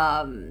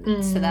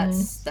 So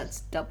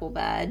that's double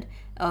bad.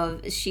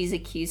 She's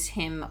accused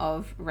him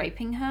of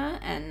raping her,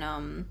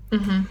 and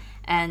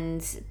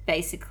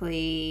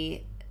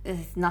basically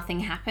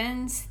nothing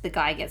happens. The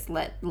guy gets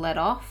let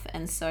off,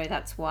 and so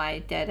that's why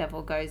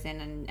Daredevil goes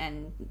in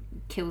and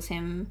kills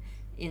him.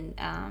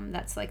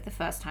 That's like the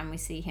first time we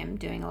see him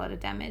doing a lot of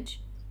damage.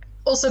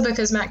 Also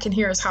because Matt can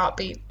hear his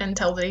heartbeat and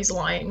tell that he's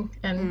lying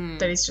and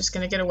that he's just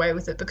going to get away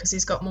with it because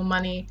he's got more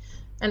money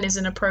and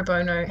isn't a pro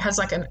bono, has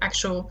like an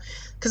actual...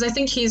 Because I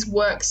think he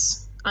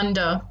works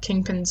under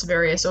Kingpin's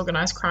various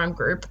organised crime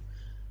group,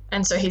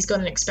 and so he's got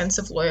an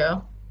expensive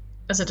lawyer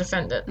as a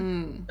defendant.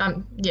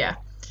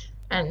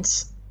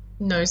 And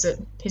knows that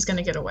he's going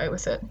to get away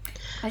with it.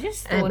 I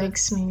just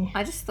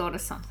thought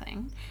of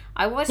something.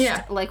 I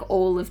watched like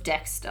all of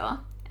Dexter,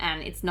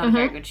 and it's not a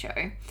very good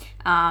show.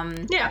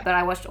 But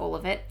I watched all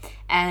of it,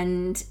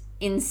 and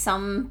in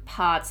some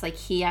parts, like,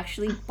 he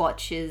actually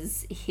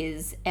botches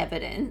his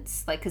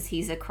evidence, like, because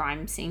he's a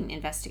crime scene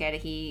investigator.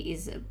 He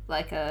is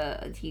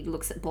he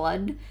looks at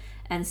blood,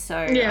 and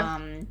so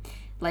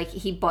like,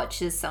 he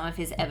botches some of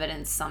his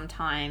evidence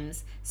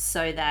sometimes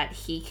so that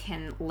he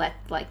can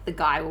the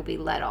guy will be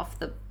let off,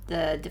 the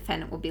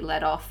defendant will be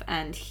let off,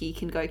 and he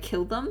can go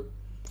kill them.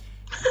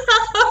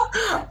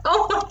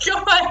 Oh my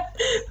god.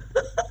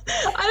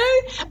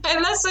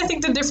 And that's, I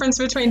think, the difference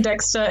between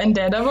Dexter and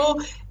Daredevil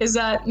is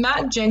that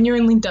Matt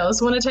genuinely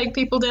does want to take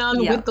people down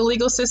with the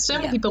legal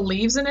system. He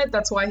believes in it.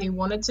 That's why he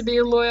wanted to be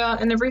a lawyer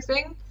and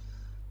everything.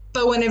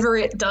 But whenever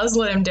it does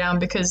let him down,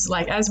 because,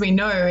 like, as we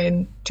know,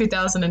 in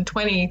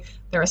 2020,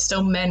 there are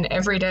still men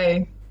every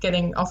day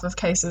getting off of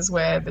cases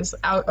where there's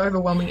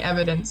overwhelming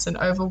evidence and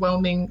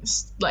overwhelming,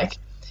 like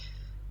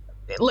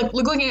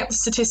looking at the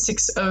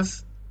statistics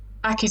of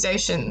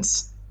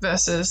accusations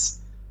versus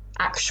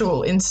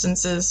actual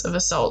instances of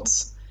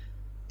assaults.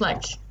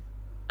 Like,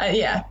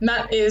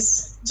 Matt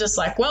is just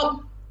like,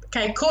 well,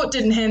 okay, court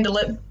didn't handle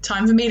it.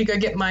 Time for me to go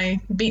get my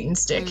beaten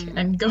stick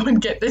and go and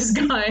get this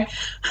guy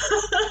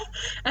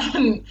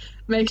and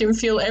make him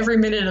feel every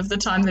minute of the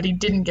time that he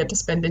didn't get to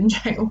spend in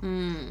jail.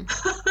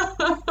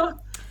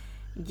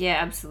 Yeah,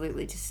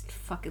 absolutely. Just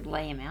fucking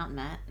lay him out,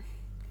 Matt.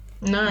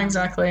 No,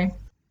 exactly.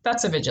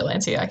 That's a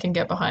vigilante I can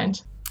get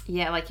behind.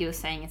 Yeah, like you were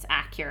saying, it's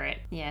accurate.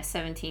 Yeah,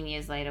 17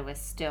 years later, we're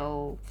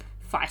still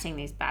fighting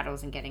these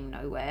battles and getting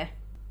nowhere.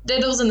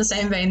 Daredevil's in the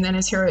same vein then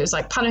as heroes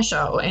like Punisher,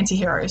 or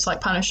anti-heroes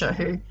like Punisher,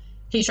 who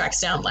he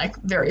tracks down, like,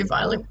 very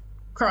violent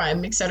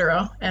crime,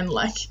 etc., and,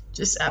 like,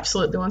 just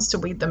absolutely wants to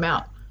weed them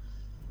out.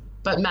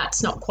 But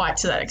Matt's not quite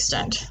to that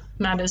extent.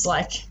 Matt is,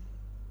 like,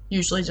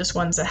 usually just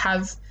ones that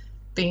have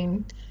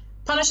been...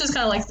 Punisher's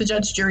kind of like the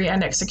judge, jury,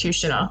 and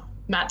executioner.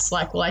 Matt's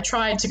like, well, I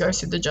tried to go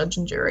through the judge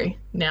and jury.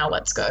 Now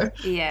let's go.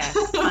 Yeah,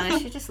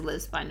 Punisher just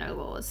lives by no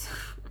laws.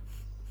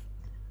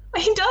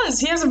 He does.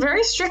 He has a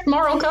very strict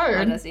moral code.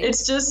 Oh, does he?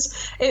 It's just,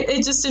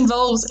 it just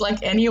involves, like,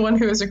 anyone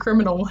who is a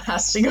criminal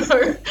has to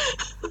go.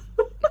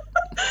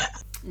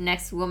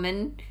 Next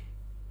woman,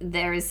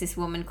 there is this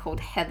woman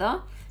called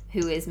Heather,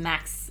 who is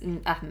Matt's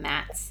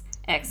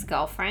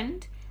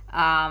ex-girlfriend.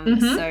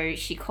 So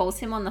she calls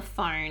him on the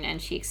phone and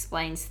she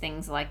explains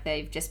things like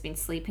they've just been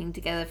sleeping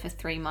together for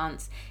 3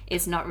 months.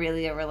 It's not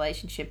really a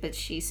relationship, but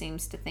she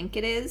seems to think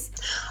it is.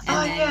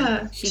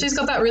 And she's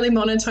got that really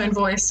monotone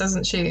voice,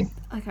 doesn't she?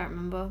 I can't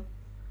remember.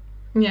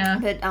 Yeah.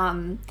 But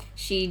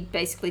she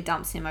basically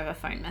dumps him over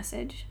phone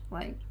message.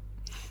 Like,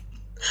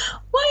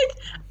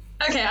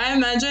 okay, I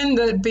imagine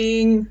that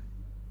being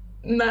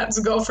Matt's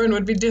girlfriend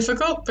would be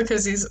difficult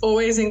because he's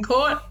always in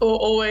court or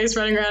always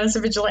running around as a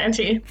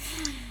vigilante.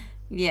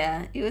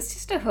 Yeah, it was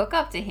just a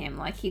hookup to him.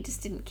 Like, he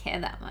just didn't care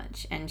that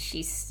much. And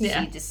she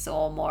just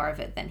saw more of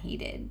it than he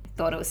did.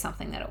 Thought it was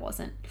something that it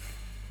wasn't.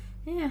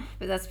 Yeah,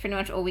 but that's pretty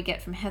much all we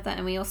get from Heather.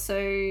 And we also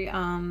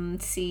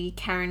see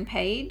Karen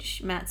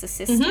Page, Matt's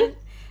assistant.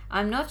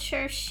 I'm not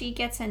sure if she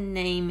gets a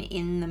name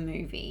in the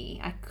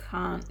movie.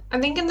 I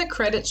think in the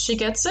credits she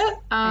gets it.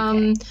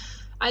 Okay.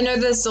 I know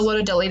there's a lot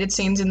of deleted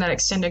scenes in that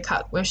extended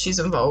cut where she's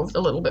involved a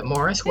little bit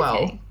more as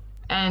well. Okay.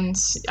 And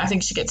I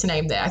think she gets a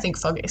name there. I think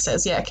Foggy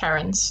says, yeah,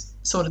 Karen's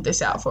sorted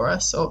this out for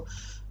us or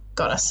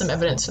got us some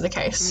evidence for the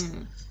case.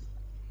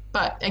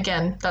 But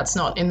again, that's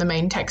not in the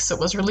main text that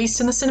was released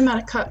in the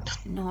cinematic cut.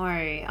 No,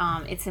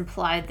 it's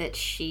implied that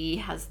she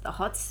has the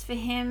hots for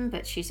him,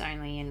 but she's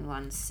only in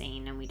one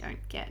scene and we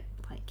don't get,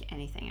 like,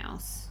 anything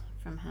else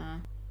from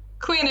her.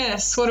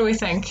 Queeness, what do we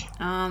think?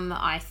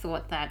 I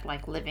thought that,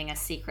 like, living a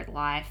secret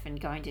life and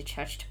going to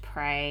church to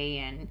pray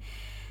and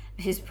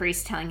his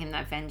priest telling him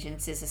that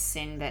vengeance is a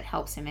sin but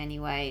helps him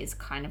anyway is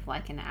kind of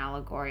like an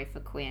allegory for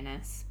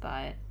queerness,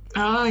 but...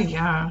 Oh,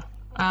 yeah.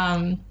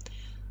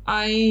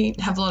 I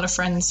have a lot of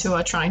friends who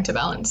are trying to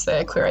balance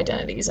their queer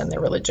identities and their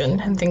religion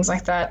and things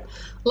like that.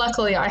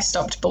 Luckily, I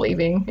stopped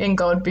believing in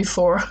God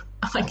before,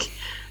 like,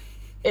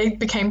 it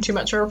became too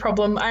much of a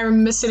problem. I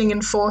remember sitting in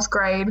 4th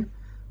grade,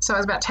 so I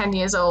was about 10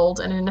 years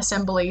old, and in an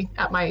assembly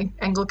at my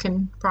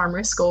Anglican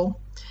primary school,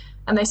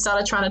 and they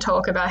started trying to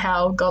talk about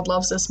how God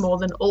loves us more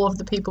than all of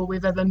the people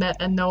we've ever met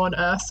and know on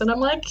earth. And I'm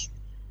like,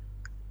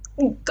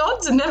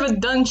 God's never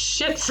done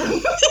shit for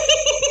me.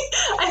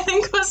 I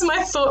think was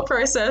my thought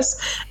process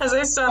as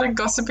I started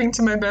gossiping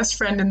to my best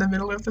friend in the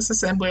middle of this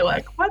assembly,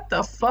 like, what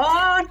the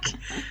fuck?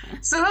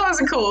 So that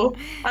was cool.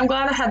 I'm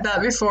glad I had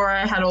that before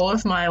I had all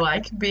of my,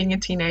 like, being a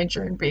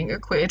teenager and being a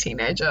queer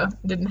teenager.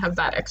 Didn't have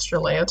that extra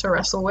layer to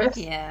wrestle with.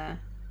 Yeah,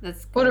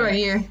 that's good. What about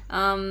you?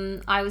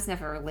 I was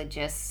never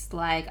religious.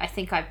 Like, I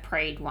think I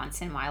prayed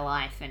once in my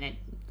life, and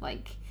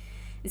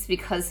it's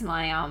because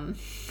my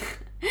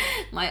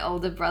my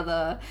older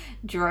brother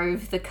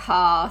drove the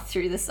car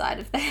through the side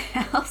of the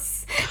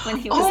house when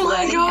he was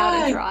learning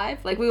how to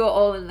drive. Like, we were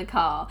all in the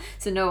car,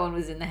 so no one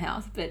was in the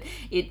house, but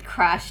it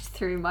crashed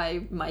through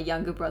my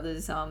younger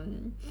brother's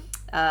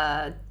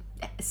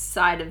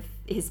side of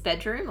his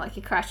bedroom. Like,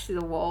 it crashed through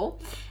the wall,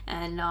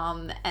 and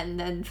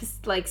then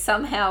just, like,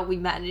 somehow we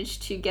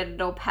managed to get it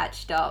all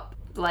patched up,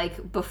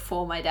 like,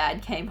 before my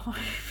dad came home.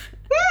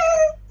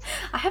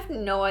 I have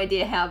no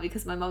idea how,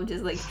 because my mom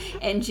just, like,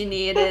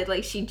 engineered it.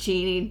 Like, she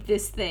genied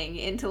this thing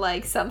into,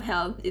 like,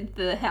 somehow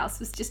the house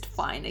was just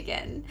fine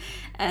again.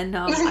 And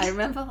I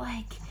remember,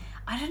 like,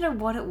 I don't know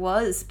what it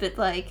was, but,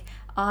 like,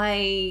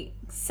 I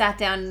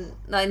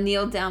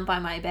kneeled down by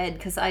my bed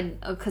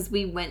because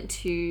we went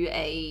to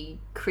a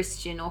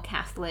Christian or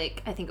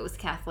Catholic, I think it was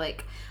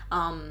Catholic,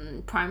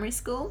 primary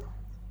school.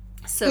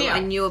 So yeah. I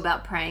knew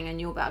about praying, I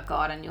knew about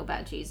God, I knew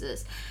about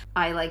Jesus.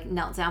 I, like,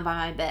 knelt down by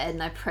my bed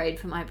and I prayed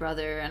for my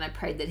brother, and I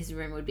prayed that his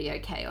room would be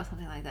okay or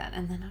something like that.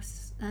 And then I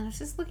was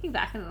just looking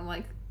back, and I'm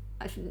like,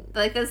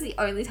 that's the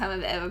only time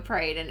I've ever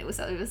prayed, and it was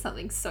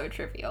something so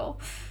trivial.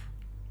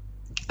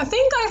 I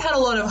think I had a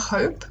lot of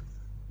hope,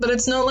 but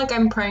it's not like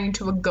I'm praying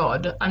to a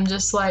god. I'm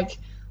just like,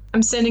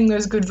 I'm sending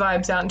those good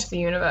vibes out into the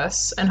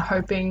universe and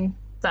hoping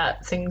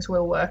that things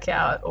will work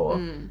out,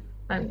 or...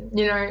 And,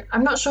 you know,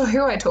 I'm not sure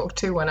who I talk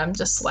to when I'm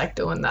just, like,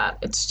 doing that.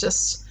 It's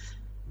just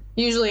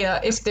usually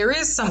if there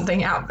is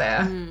something out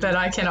there that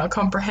I cannot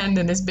comprehend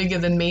and is bigger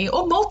than me,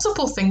 or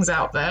multiple things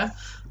out there,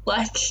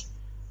 like,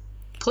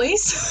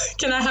 please,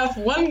 can I have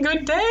one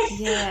good day?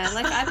 Yeah,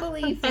 like, I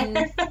believe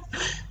in,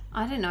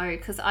 I don't know,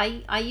 because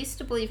I used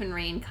to believe in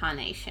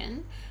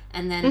reincarnation.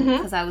 And then,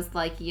 because I was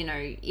like, you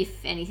know,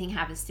 if anything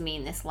happens to me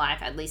in this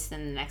life, at least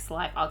in the next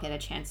life, I'll get a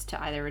chance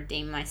to either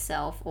redeem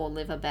myself or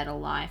live a better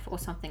life or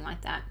something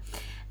like that.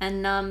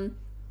 And,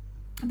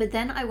 but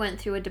then I went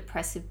through a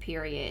depressive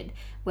period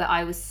where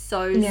I was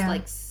so,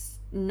 like,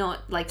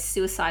 not, like,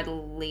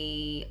 suicidal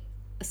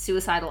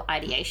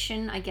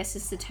ideation, I guess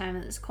is the term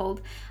that it's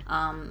called.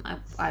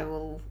 I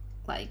will,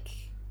 like,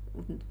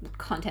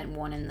 content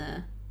one in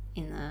the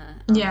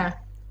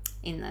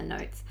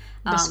notes.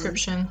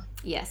 Description.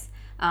 Yes.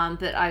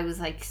 But I was,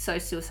 like, so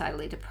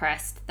suicidally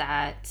depressed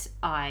that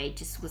I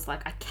just was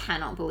like, I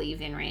cannot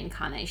believe in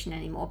reincarnation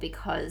anymore,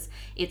 because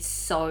it's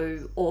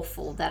so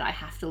awful that I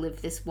have to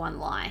live this one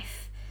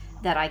life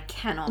that I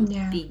cannot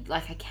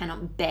I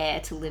cannot bear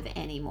to live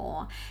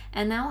anymore.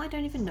 And now I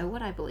don't even know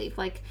what I believe.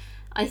 Like,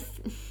 I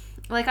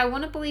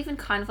want to believe in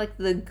kind of, like,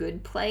 the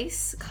good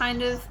place,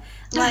 kind of,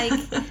 like,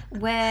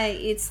 where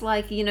it's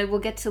like, you know,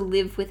 we'll get to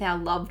live with our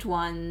loved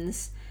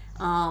ones,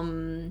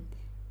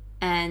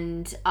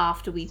 and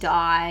after we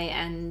die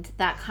and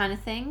that kind of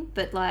thing.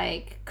 But,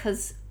 like,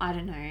 because, I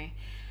don't know,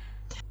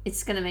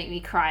 it's going to make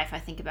me cry if I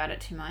think about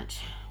it too much.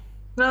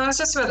 No, I was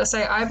just about to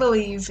say, I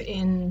believe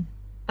in,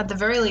 at the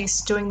very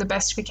least, doing the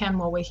best we can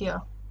while we're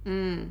here.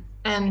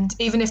 And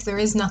even if there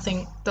is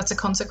nothing that's a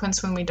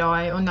consequence when we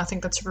die, or nothing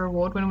that's a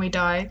reward when we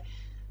die,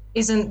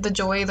 isn't the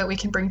joy that we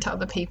can bring to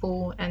other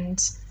people, and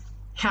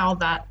how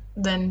that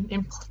then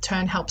in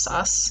turn helps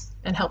us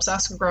and helps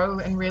us grow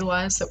and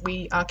realize that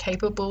we are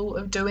capable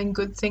of doing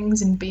good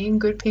things and being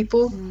good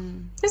people.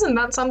 Isn't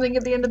that something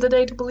at the end of the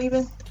day to believe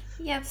in?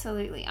 Yeah,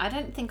 absolutely. I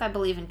don't think I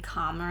believe in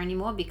karma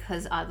anymore,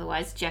 because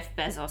otherwise Jeff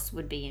Bezos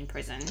would be in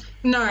prison.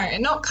 No,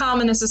 not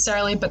karma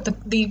necessarily, but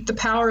the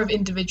power of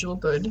individual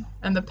good,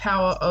 and the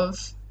power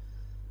of,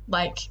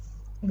 like,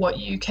 what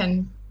you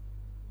can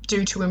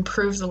do to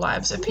improve the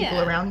lives of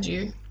people around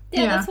you.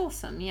 Yeah, that's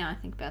awesome. Yeah, I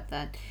think about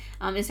that.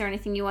 Is there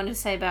anything you wanted to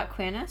say about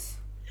queerness?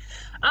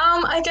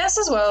 I guess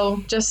as well,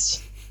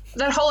 just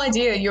that whole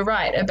idea, you're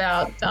right,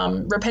 about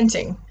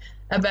repenting,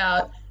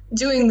 about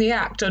doing the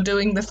act or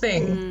doing the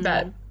thing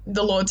that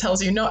the Lord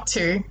tells you not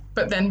to,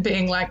 but then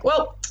being like,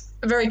 well,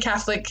 very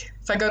Catholic,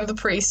 if I go to the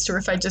priest, or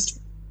if I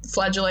just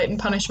flagellate and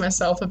punish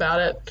myself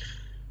about it,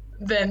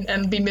 then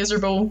and be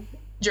miserable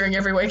during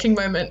every waking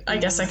moment, I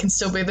guess I can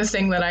still be the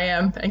thing that I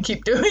am and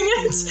keep doing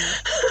it.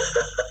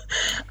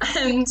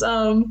 And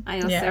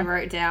I also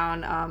wrote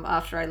down,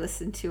 after I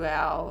listened to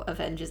our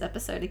Avengers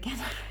episode again,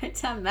 I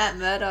wrote down Matt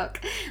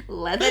Murdock,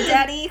 leather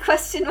daddy,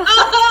 question mark.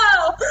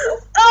 Oh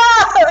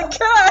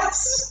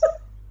gosh.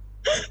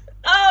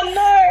 Oh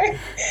no.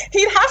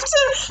 He'd have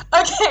to,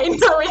 okay,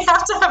 no, we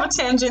have to have a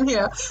tangent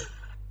here.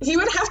 He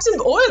would have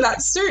to order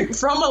that suit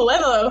from a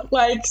leather,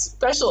 like,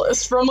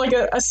 specialist, from, like,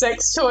 a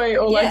sex toy,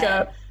 or like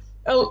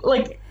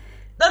like,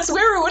 that's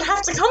where it would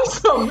have to come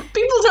from.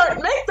 People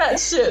don't make that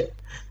shit.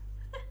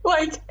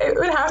 Like, it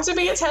would have to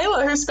be a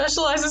tailor who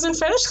specializes in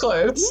fetish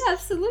clothes. Yeah,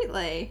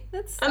 absolutely.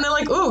 And they're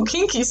like, ooh,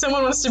 kinky,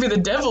 someone wants to be the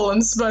devil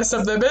and spice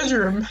up their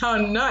bedroom. How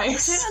I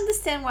nice. don't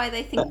understand why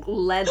they think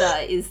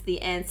leather is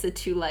the answer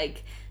to,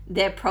 like,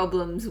 their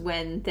problems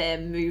when they're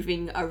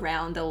moving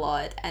around a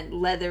lot, and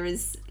leather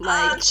is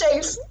like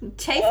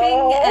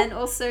chafing and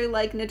also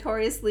like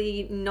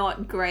notoriously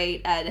not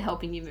great at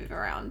helping you move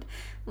around.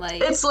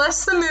 Like, it's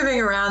less the moving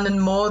around and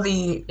more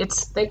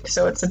it's thick,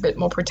 so it's a bit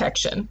more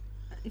protection.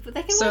 But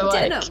they can wear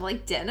denim.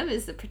 Like, denim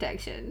is the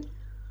protection.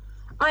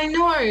 I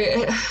know.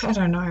 I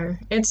don't know.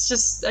 It's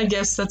just, I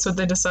guess that's what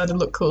they decided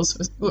looks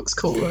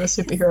cool in a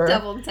superhero.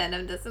 Double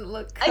denim doesn't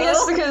look cool. I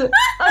guess because,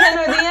 okay,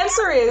 no, the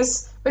answer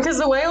is because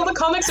the way all the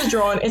comics are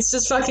drawn, it's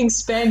just fucking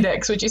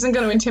spandex, which isn't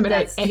going to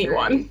intimidate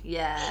anyone.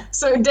 Yeah.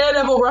 So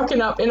Daredevil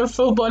rocking up in a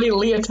full body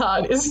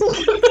leotard isn't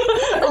going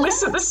to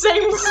elicit the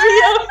same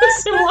fear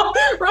as him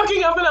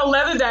rocking up in a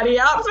leather daddy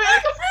outfit.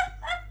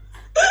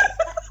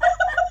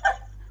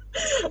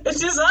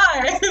 It is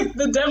I,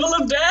 the devil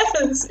of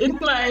dares, in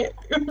my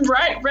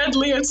bright red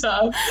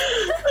leotard.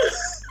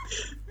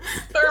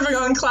 Over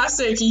on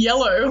classic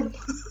yellow.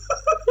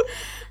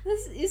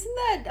 Isn't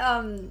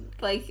that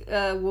like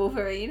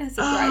Wolverine has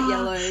a bright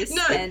yellow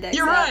spandex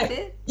you're outfit?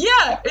 Right.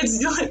 Yeah,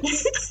 it's like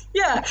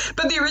yeah,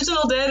 but the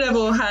original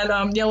Daredevil had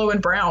yellow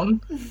and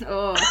brown.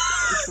 Oh,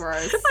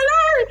 gross. I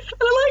know,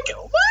 and I'm like,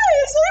 why?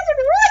 It's not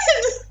even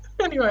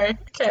red. Anyway,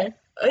 okay.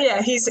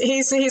 Yeah, he's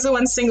the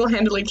one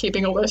single-handedly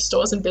keeping all those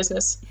stores in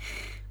business.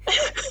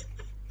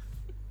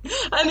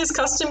 And his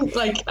custom,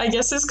 like, I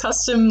guess his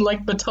custom,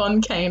 like,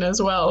 baton cane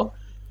as well.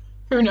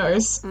 Who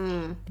knows?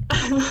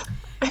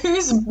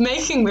 Who's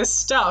making this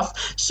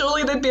stuff?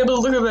 Surely they'd be able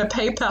to look at their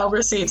PayPal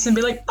receipts and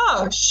be like,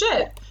 oh,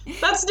 shit,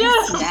 that's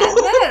Daredevil.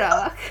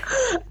 Murdock.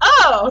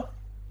 Oh,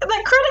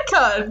 that credit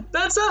card.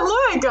 That's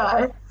that lawyer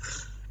guy.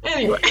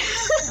 Anyway.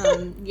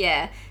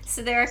 Yeah.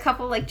 So there are a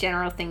couple like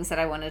general things that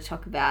I want to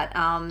talk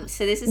about.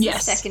 So this is the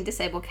second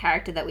disabled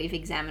character that we've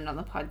examined on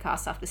the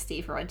podcast after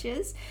Steve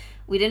Rogers.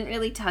 We didn't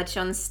really touch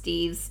on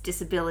Steve's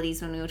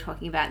disabilities when we were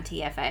talking about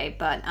TFA,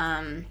 but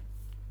I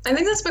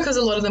think that's because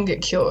a lot of them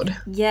get cured.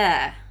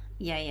 Yeah.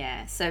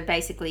 So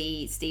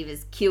basically, Steve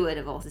is cured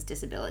of all his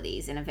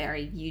disabilities in a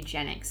very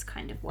eugenics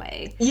kind of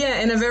way.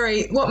 Yeah, in a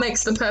very... What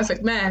makes the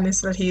perfect man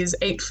is that he is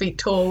 8 feet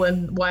tall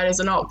and white as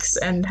an ox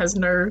and has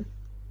no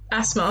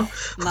asthma.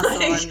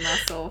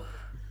 Muscle.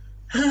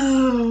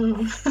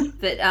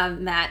 But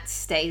Matt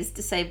stays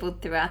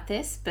disabled throughout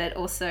this, but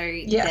also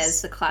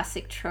there's the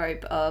classic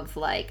trope of,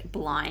 like,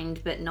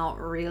 blind but not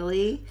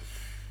really.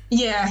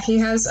 Yeah, he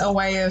has a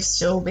way of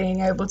still being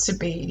able to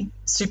be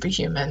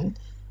superhuman.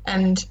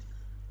 And...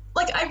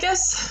 like, I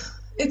guess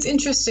it's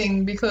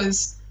interesting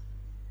because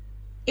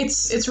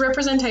it's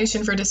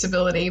representation for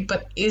disability,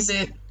 but is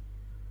it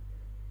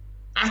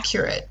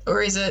accurate?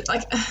 Or is it,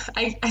 like,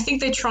 I think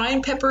they try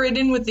and pepper it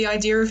in with the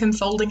idea of him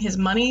folding his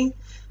money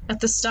at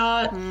the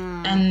start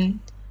and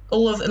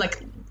all of,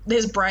 like,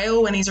 there's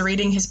Braille when he's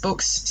reading his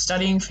books,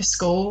 studying for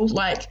school.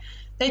 Like,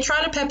 they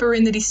try to pepper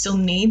in that he still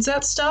needs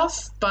that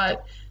stuff,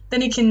 but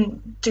then he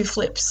can do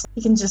flips.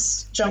 He can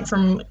just jump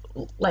from,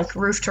 like,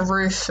 roof to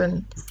roof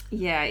and...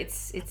 Yeah,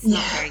 it's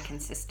not very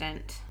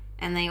consistent.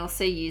 And they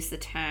also use the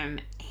term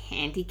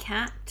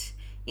handicapped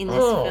in this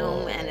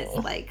film, and it's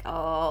like,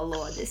 oh,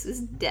 Lord, this was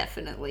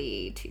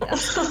definitely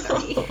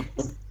 2003.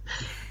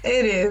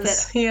 It is,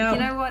 but yeah. You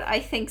know what? I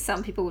think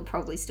some people would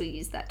probably still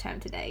use that term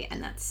today,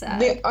 and that's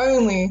sad. The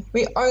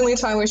only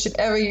time we should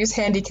ever use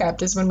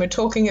handicapped is when we're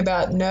talking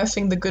about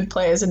nerfing the good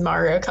players in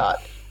Mario Kart.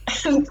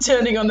 And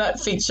turning on that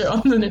feature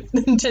on the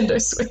Nintendo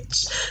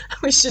Switch.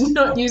 We should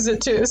not use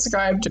it to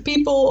ascribe to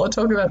people or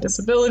talk about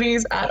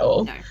disabilities at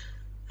all. No.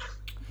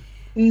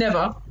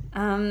 Never.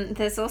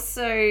 There's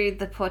also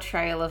the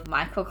portrayal of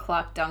Michael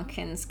Clarke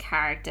Duncan's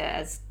character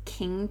as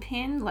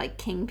Kingpin, like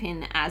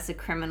Kingpin as a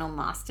criminal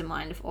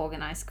mastermind of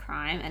organized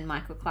crime, and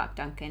Michael Clarke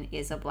Duncan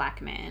is a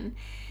black man.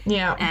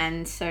 Yeah.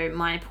 And so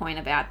my point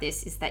about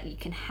this is that you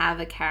can have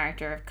a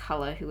character of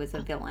color who is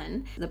a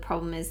villain. The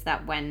problem is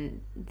that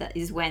when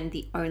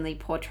the only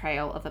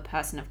portrayal of a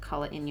person of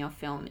color in your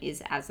film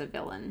is as a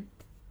villain.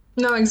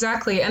 No,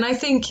 exactly. And I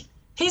think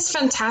he's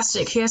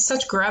fantastic. He has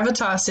such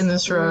gravitas in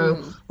this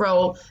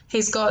role.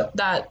 He's got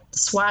that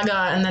swagger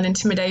and that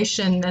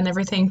intimidation and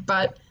everything,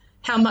 but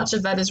how much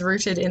of that is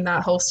rooted in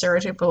that whole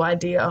stereotypical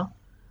idea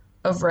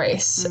of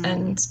race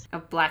and...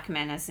 of black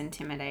men as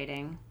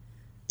intimidating.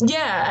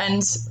 Yeah,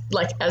 and,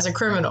 like, as a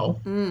criminal.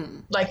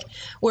 Like,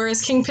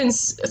 whereas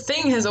Kingpin's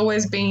thing has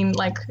always been,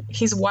 like,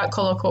 he's a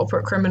white-collar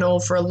corporate criminal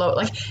for a low...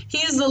 Like, he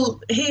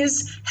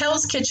is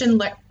Hell's Kitchen's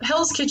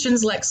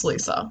Lex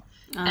Luthor.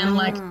 And,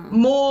 like,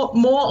 more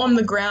on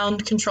the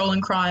ground controlling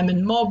crime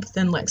and mob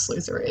than Lex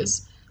Luthor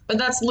is. But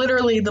that's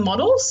literally the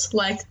models,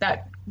 like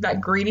that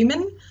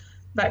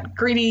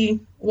greedy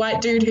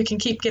white dude who can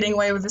keep getting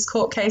away with his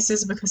court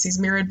cases because he's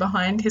mirrored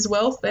behind his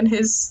wealth and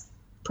his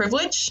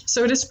privilege,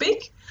 so to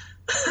speak.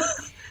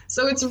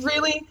 So it's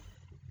really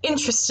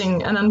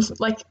interesting and,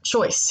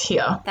 choice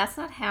here. That's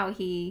not how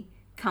he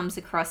comes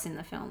across in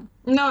the film.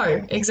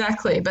 No,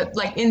 exactly. But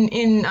like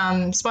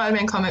in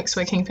Spider-Man comics,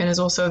 where Kingpin is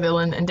also a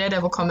villain, and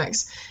Daredevil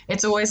comics,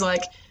 it's always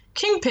like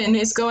Kingpin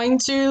is going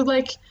to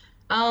like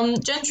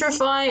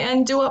gentrify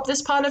and do up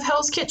this part of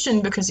Hell's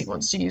Kitchen because he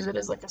wants to use it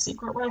as like a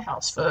secret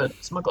warehouse for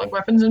smuggling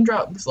weapons and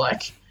drugs.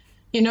 Like,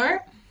 you know,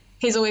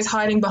 he's always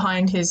hiding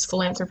behind his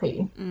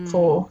philanthropy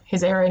for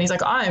his area, and he's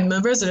like, I'm a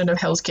resident of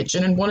Hell's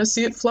Kitchen and want to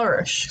see it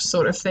flourish,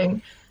 sort of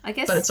thing. I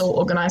guess, but it's all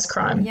organized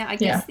crime. Yeah, I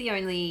guess the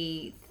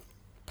only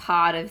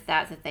part of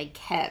that they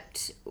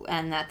kept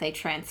and that they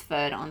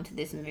transferred onto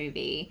this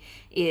movie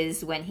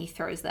is when he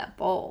throws that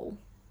ball.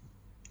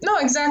 No,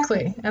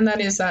 exactly. And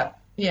that is that,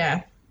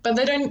 yeah. But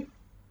they don't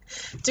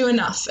do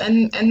enough.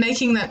 And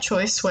making that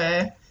choice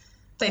where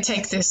they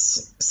take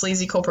this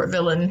sleazy corporate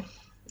villain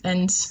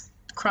and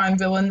crime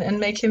villain and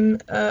make him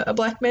a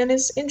black man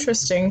is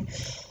interesting.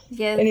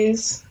 Yeah, it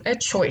is a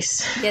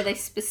choice. Yeah, they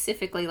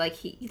specifically,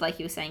 like you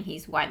were saying,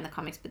 he's white in the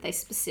comics, but they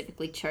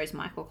specifically chose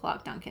Michael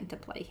Clarke Duncan to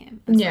play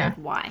him. And yeah.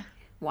 So why?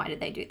 Why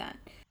did they do that?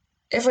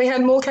 If we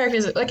had more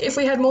characters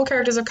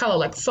of color,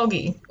 like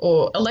Foggy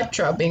or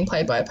Elektra being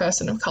played by a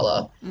person of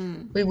color,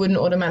 we wouldn't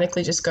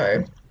automatically just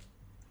go,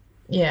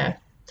 yeah.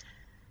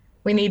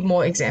 We need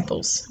more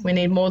examples. We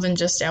need more than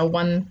just our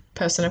one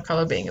person of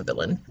color being a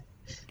villain.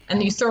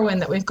 And you throw in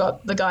that we've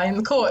got the guy in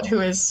the court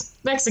who is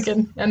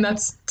Mexican, and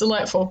that's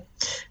delightful.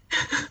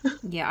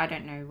 Yeah, I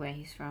don't know where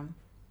he's from.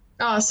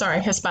 Oh, sorry,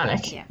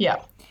 Hispanic. Yeah.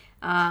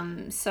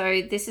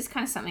 So this is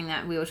kind of something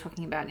that we were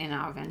talking about in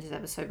our Avengers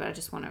episode, but I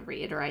just want to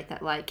reiterate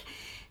that, like,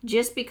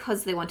 just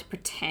because they want to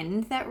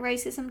pretend that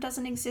racism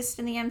doesn't exist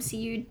in the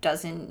MCU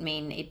doesn't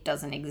mean it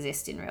doesn't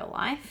exist in real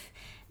life.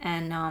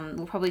 And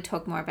we'll probably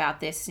talk more about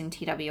this in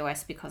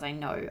TWS because I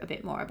know a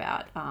bit more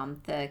about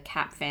the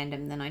Cap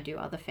fandom than I do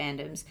other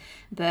fandoms.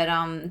 But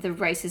the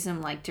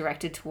racism, like,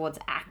 directed towards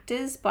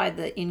actors by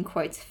the, in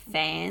quotes,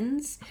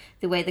 fans,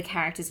 the way the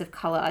characters of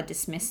color are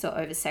dismissed or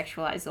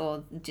over-sexualized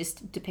or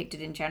just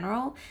depicted in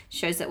general,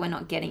 shows that we're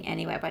not getting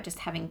anywhere by just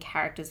having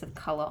characters of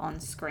color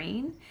on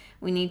screen.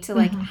 We need to,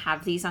 like,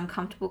 have these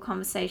uncomfortable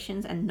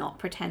conversations and not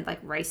pretend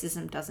like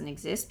racism doesn't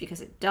exist,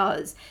 because it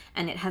does,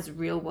 and it has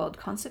real-world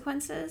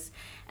consequences.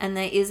 And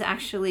there is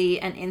actually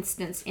an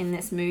instance in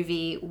this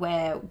movie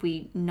where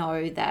we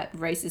know that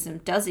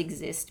racism does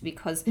exist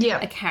because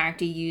a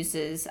character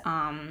uses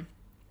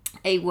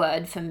a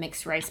word for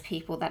mixed race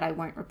people that I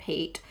won't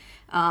repeat.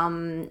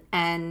 So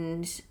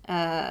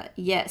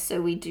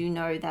we do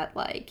know that,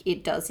 like,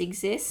 it does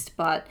exist,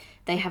 but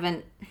they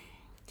haven't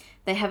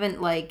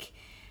like,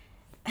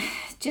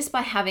 just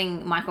by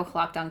having Michael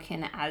Clarke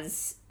Duncan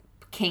as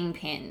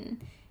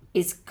Kingpin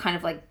is kind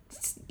of like,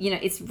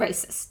 it's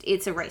racist.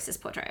 It's a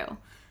racist portrayal.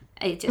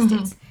 It just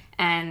is.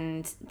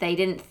 And they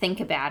didn't think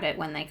about it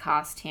when they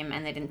cast him,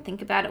 and they didn't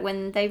think about it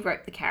when they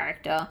wrote the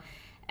character.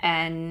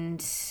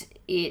 And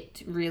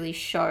it really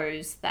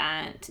shows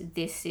that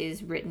this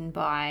is written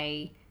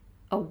by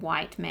a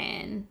white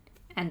man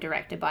and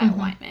directed by a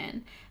white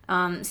man.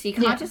 So you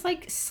can't just,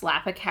 like,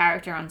 slap a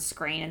character on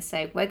screen and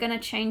say, we're going to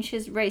change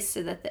his race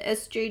so that the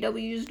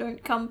SJWs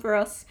don't come for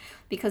us,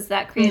 because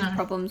that creates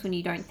problems when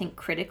you don't think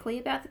critically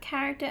about the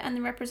character and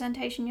the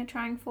representation you're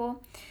trying for.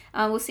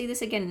 We'll see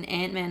this again in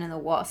Ant-Man and the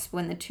Wasp,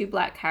 when the two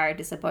black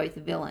characters are both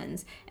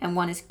villains and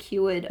one is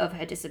cured of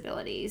her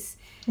disabilities.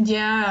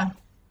 Yeah.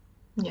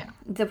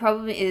 The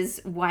problem is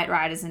white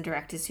writers and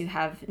directors who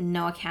have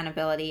no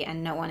accountability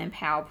and no one in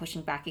power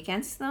pushing back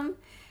against them.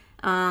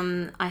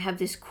 I have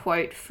this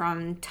quote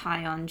from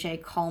Tyon J.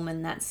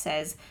 Coleman that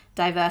says,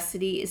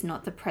 "Diversity is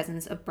not the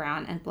presence of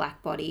brown and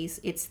black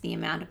bodies, it's the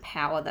amount of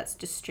power that's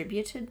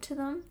distributed to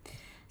them."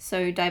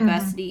 So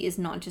diversity is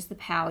not just the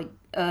power,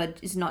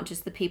 is not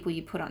just the people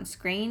you put on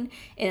screen,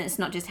 and it's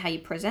not just how you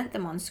present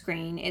them on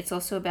screen. It's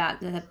also about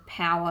the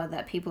power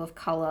that people of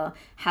color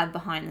have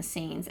behind the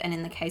scenes, and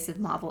in the case of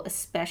Marvel,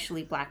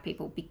 especially black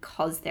people,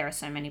 because there are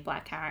so many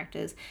black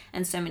characters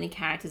and so many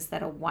characters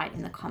that are white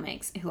in the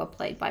comics who are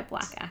played by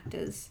black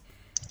actors.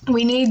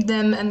 We need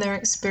them and their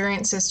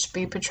experiences to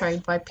be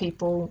portrayed by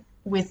people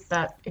with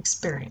that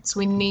experience.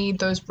 We need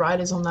those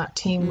writers on that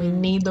team. We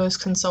need those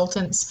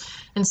consultants,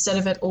 instead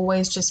of it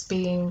always just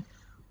being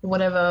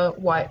whatever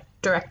white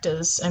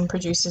directors and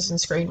producers and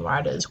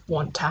screenwriters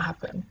want to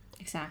happen.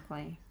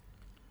 Exactly.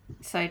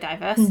 So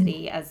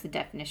diversity, as the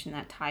definition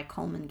that Ty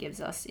Coleman gives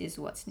us, is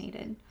what's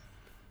needed.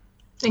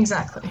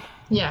 Exactly.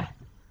 Yeah.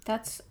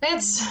 That's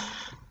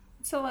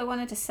all I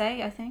wanted to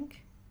say, I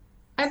think.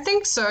 I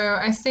think so.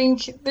 I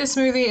think this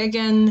movie,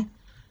 again,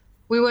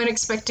 we weren't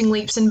expecting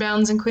leaps and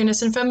bounds in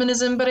queerness and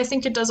feminism, but I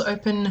think it does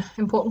open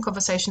important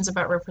conversations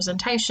about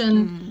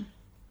representation.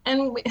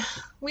 And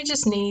we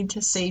just need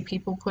to see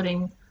people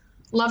putting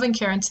love and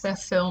care into their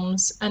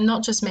films and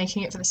not just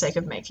making it for the sake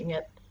of making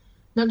it.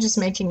 Not just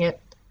making it,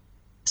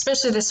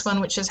 especially this one,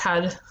 which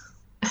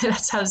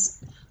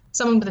has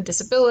someone with a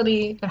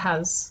disability, it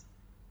has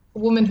a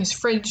woman who's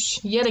fridge,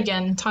 yet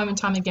again, time and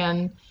time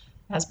again,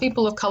 it has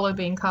people of color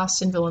being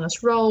cast in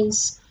villainous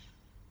roles.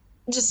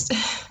 Just...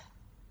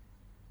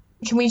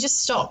 Can we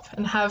just stop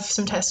and have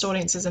some test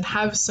audiences and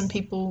have some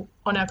people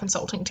on our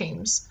consulting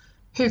teams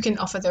who can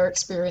offer their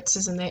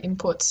experiences and their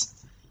inputs.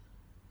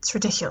 It's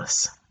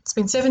ridiculous. It's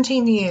been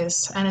 17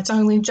 years and it's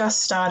only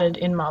just started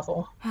in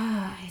Marvel.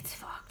 It's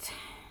fucked.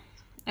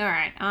 All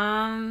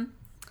right.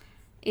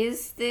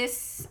 Is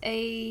this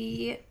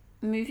a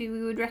movie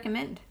we would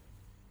recommend?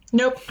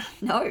 Nope.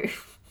 No.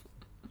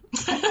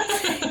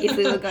 If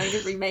we were going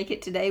to remake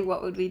it today,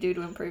 what would we do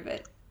to improve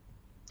it?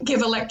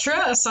 Give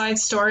Elektra a side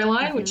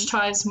storyline, Mm-hmm. which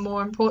ties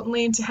more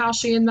importantly into how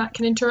she and Matt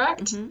can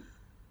interact. Mm-hmm.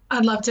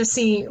 I'd love to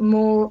see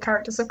more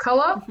characters of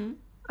colour. Mm-hmm.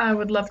 I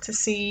would love to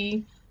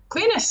see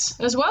queerness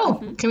as well.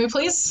 Mm-hmm. Can we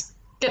please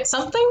get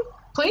something,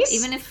 please?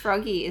 Even if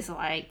Froggy is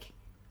like,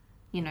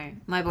 you know,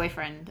 my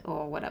boyfriend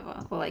or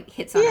whatever, or like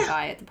hits on Yeah. a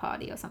guy at the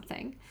party or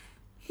something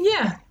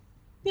Yeah.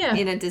 Yeah.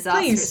 in a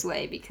disastrous Please.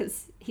 way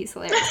because he's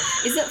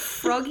hilarious. Is it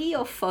Froggy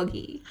or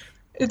Foggy?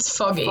 It's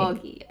Foggy.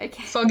 Foggy.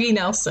 Okay. Foggy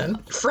Nelson.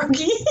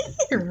 Froggy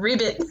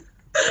Ribbit.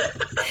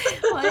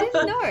 Well, I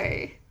didn't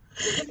know.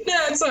 No,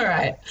 it's all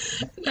right.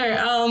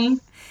 No,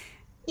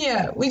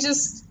 yeah, we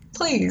just,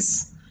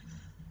 please.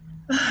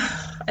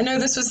 I know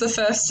this was the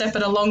first step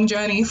in a long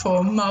journey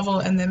for Marvel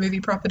and their movie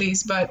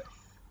properties, but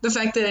the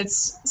fact that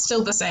it's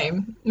still the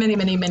same many,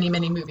 many, many,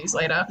 many movies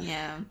later.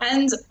 Yeah.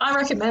 And I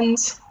recommend,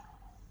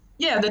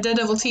 the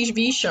Daredevil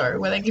TV show,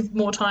 where they give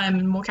more time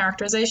and more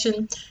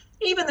characterization,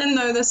 even then,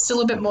 though, there's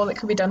still a bit more that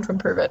could be done to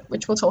improve it,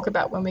 which we'll talk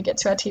about when we get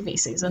to our TV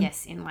season.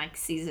 Yes, in like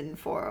season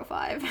 4 or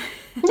 5.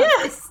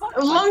 Yeah,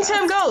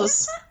 long-term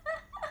goals.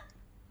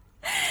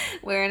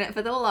 We're in it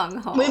for the long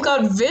haul. We've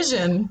got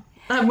vision.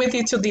 I'm with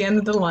you till the end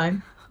of the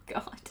line. Oh,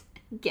 God.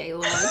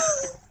 Gaylord.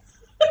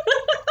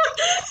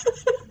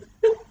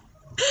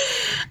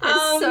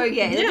 It's so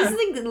gay. yeah. This is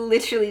like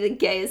literally the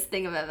gayest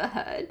thing I've ever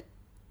heard.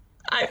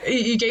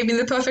 You gave me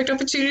the perfect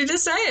opportunity to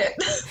say it.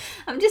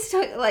 I'm just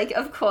like,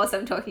 of course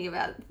I'm talking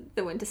about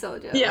the Winter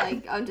Soldier. Yeah.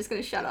 Like, I'm just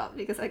going to shut up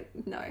because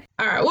no.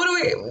 All right,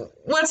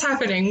 what's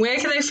happening? Where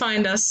can they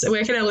find us?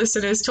 Where can our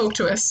listeners talk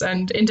to us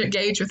and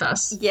engage with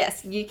us?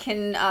 Yes, you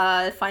can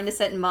find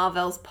us at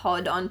Marvel's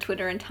Pod on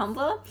Twitter and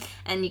Tumblr.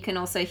 And you can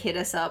also hit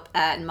us up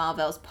at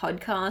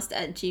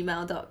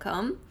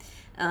marvelspodcast@gmail.com.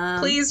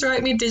 Please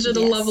write me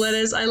digital yes. love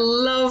letters. I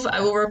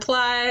will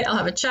reply. I'll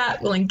have a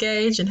chat. We'll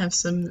engage and have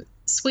some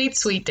sweet,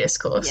 sweet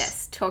discourse.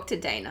 Yes, talk to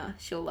Dana.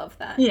 She'll love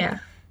that. Yeah.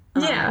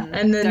 Yeah,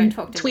 and then don't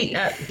talk to tweet me.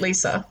 at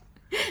Lisa.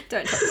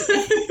 Don't talk to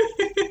me.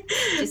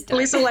 Just don't.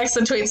 Lisa likes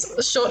the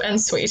tweets short and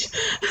sweet.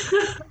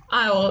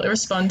 I will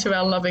respond to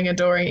our loving,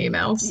 adoring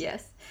emails.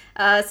 Yes.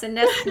 So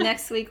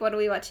next week, what are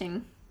we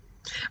watching?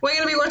 We're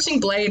going to be watching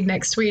Blade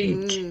next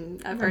week.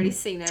 I've already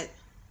seen it.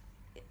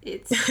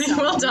 It's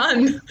Well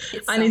done.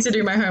 It's I need to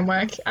do my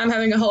homework. I'm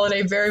having a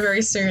holiday very,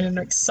 very soon and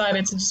I'm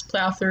excited to just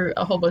plow through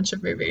a whole bunch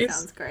of movies.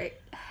 Sounds great.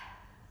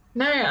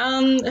 No,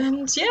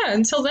 and yeah,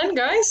 until then,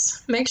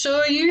 guys, make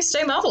sure you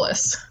stay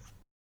marvelous.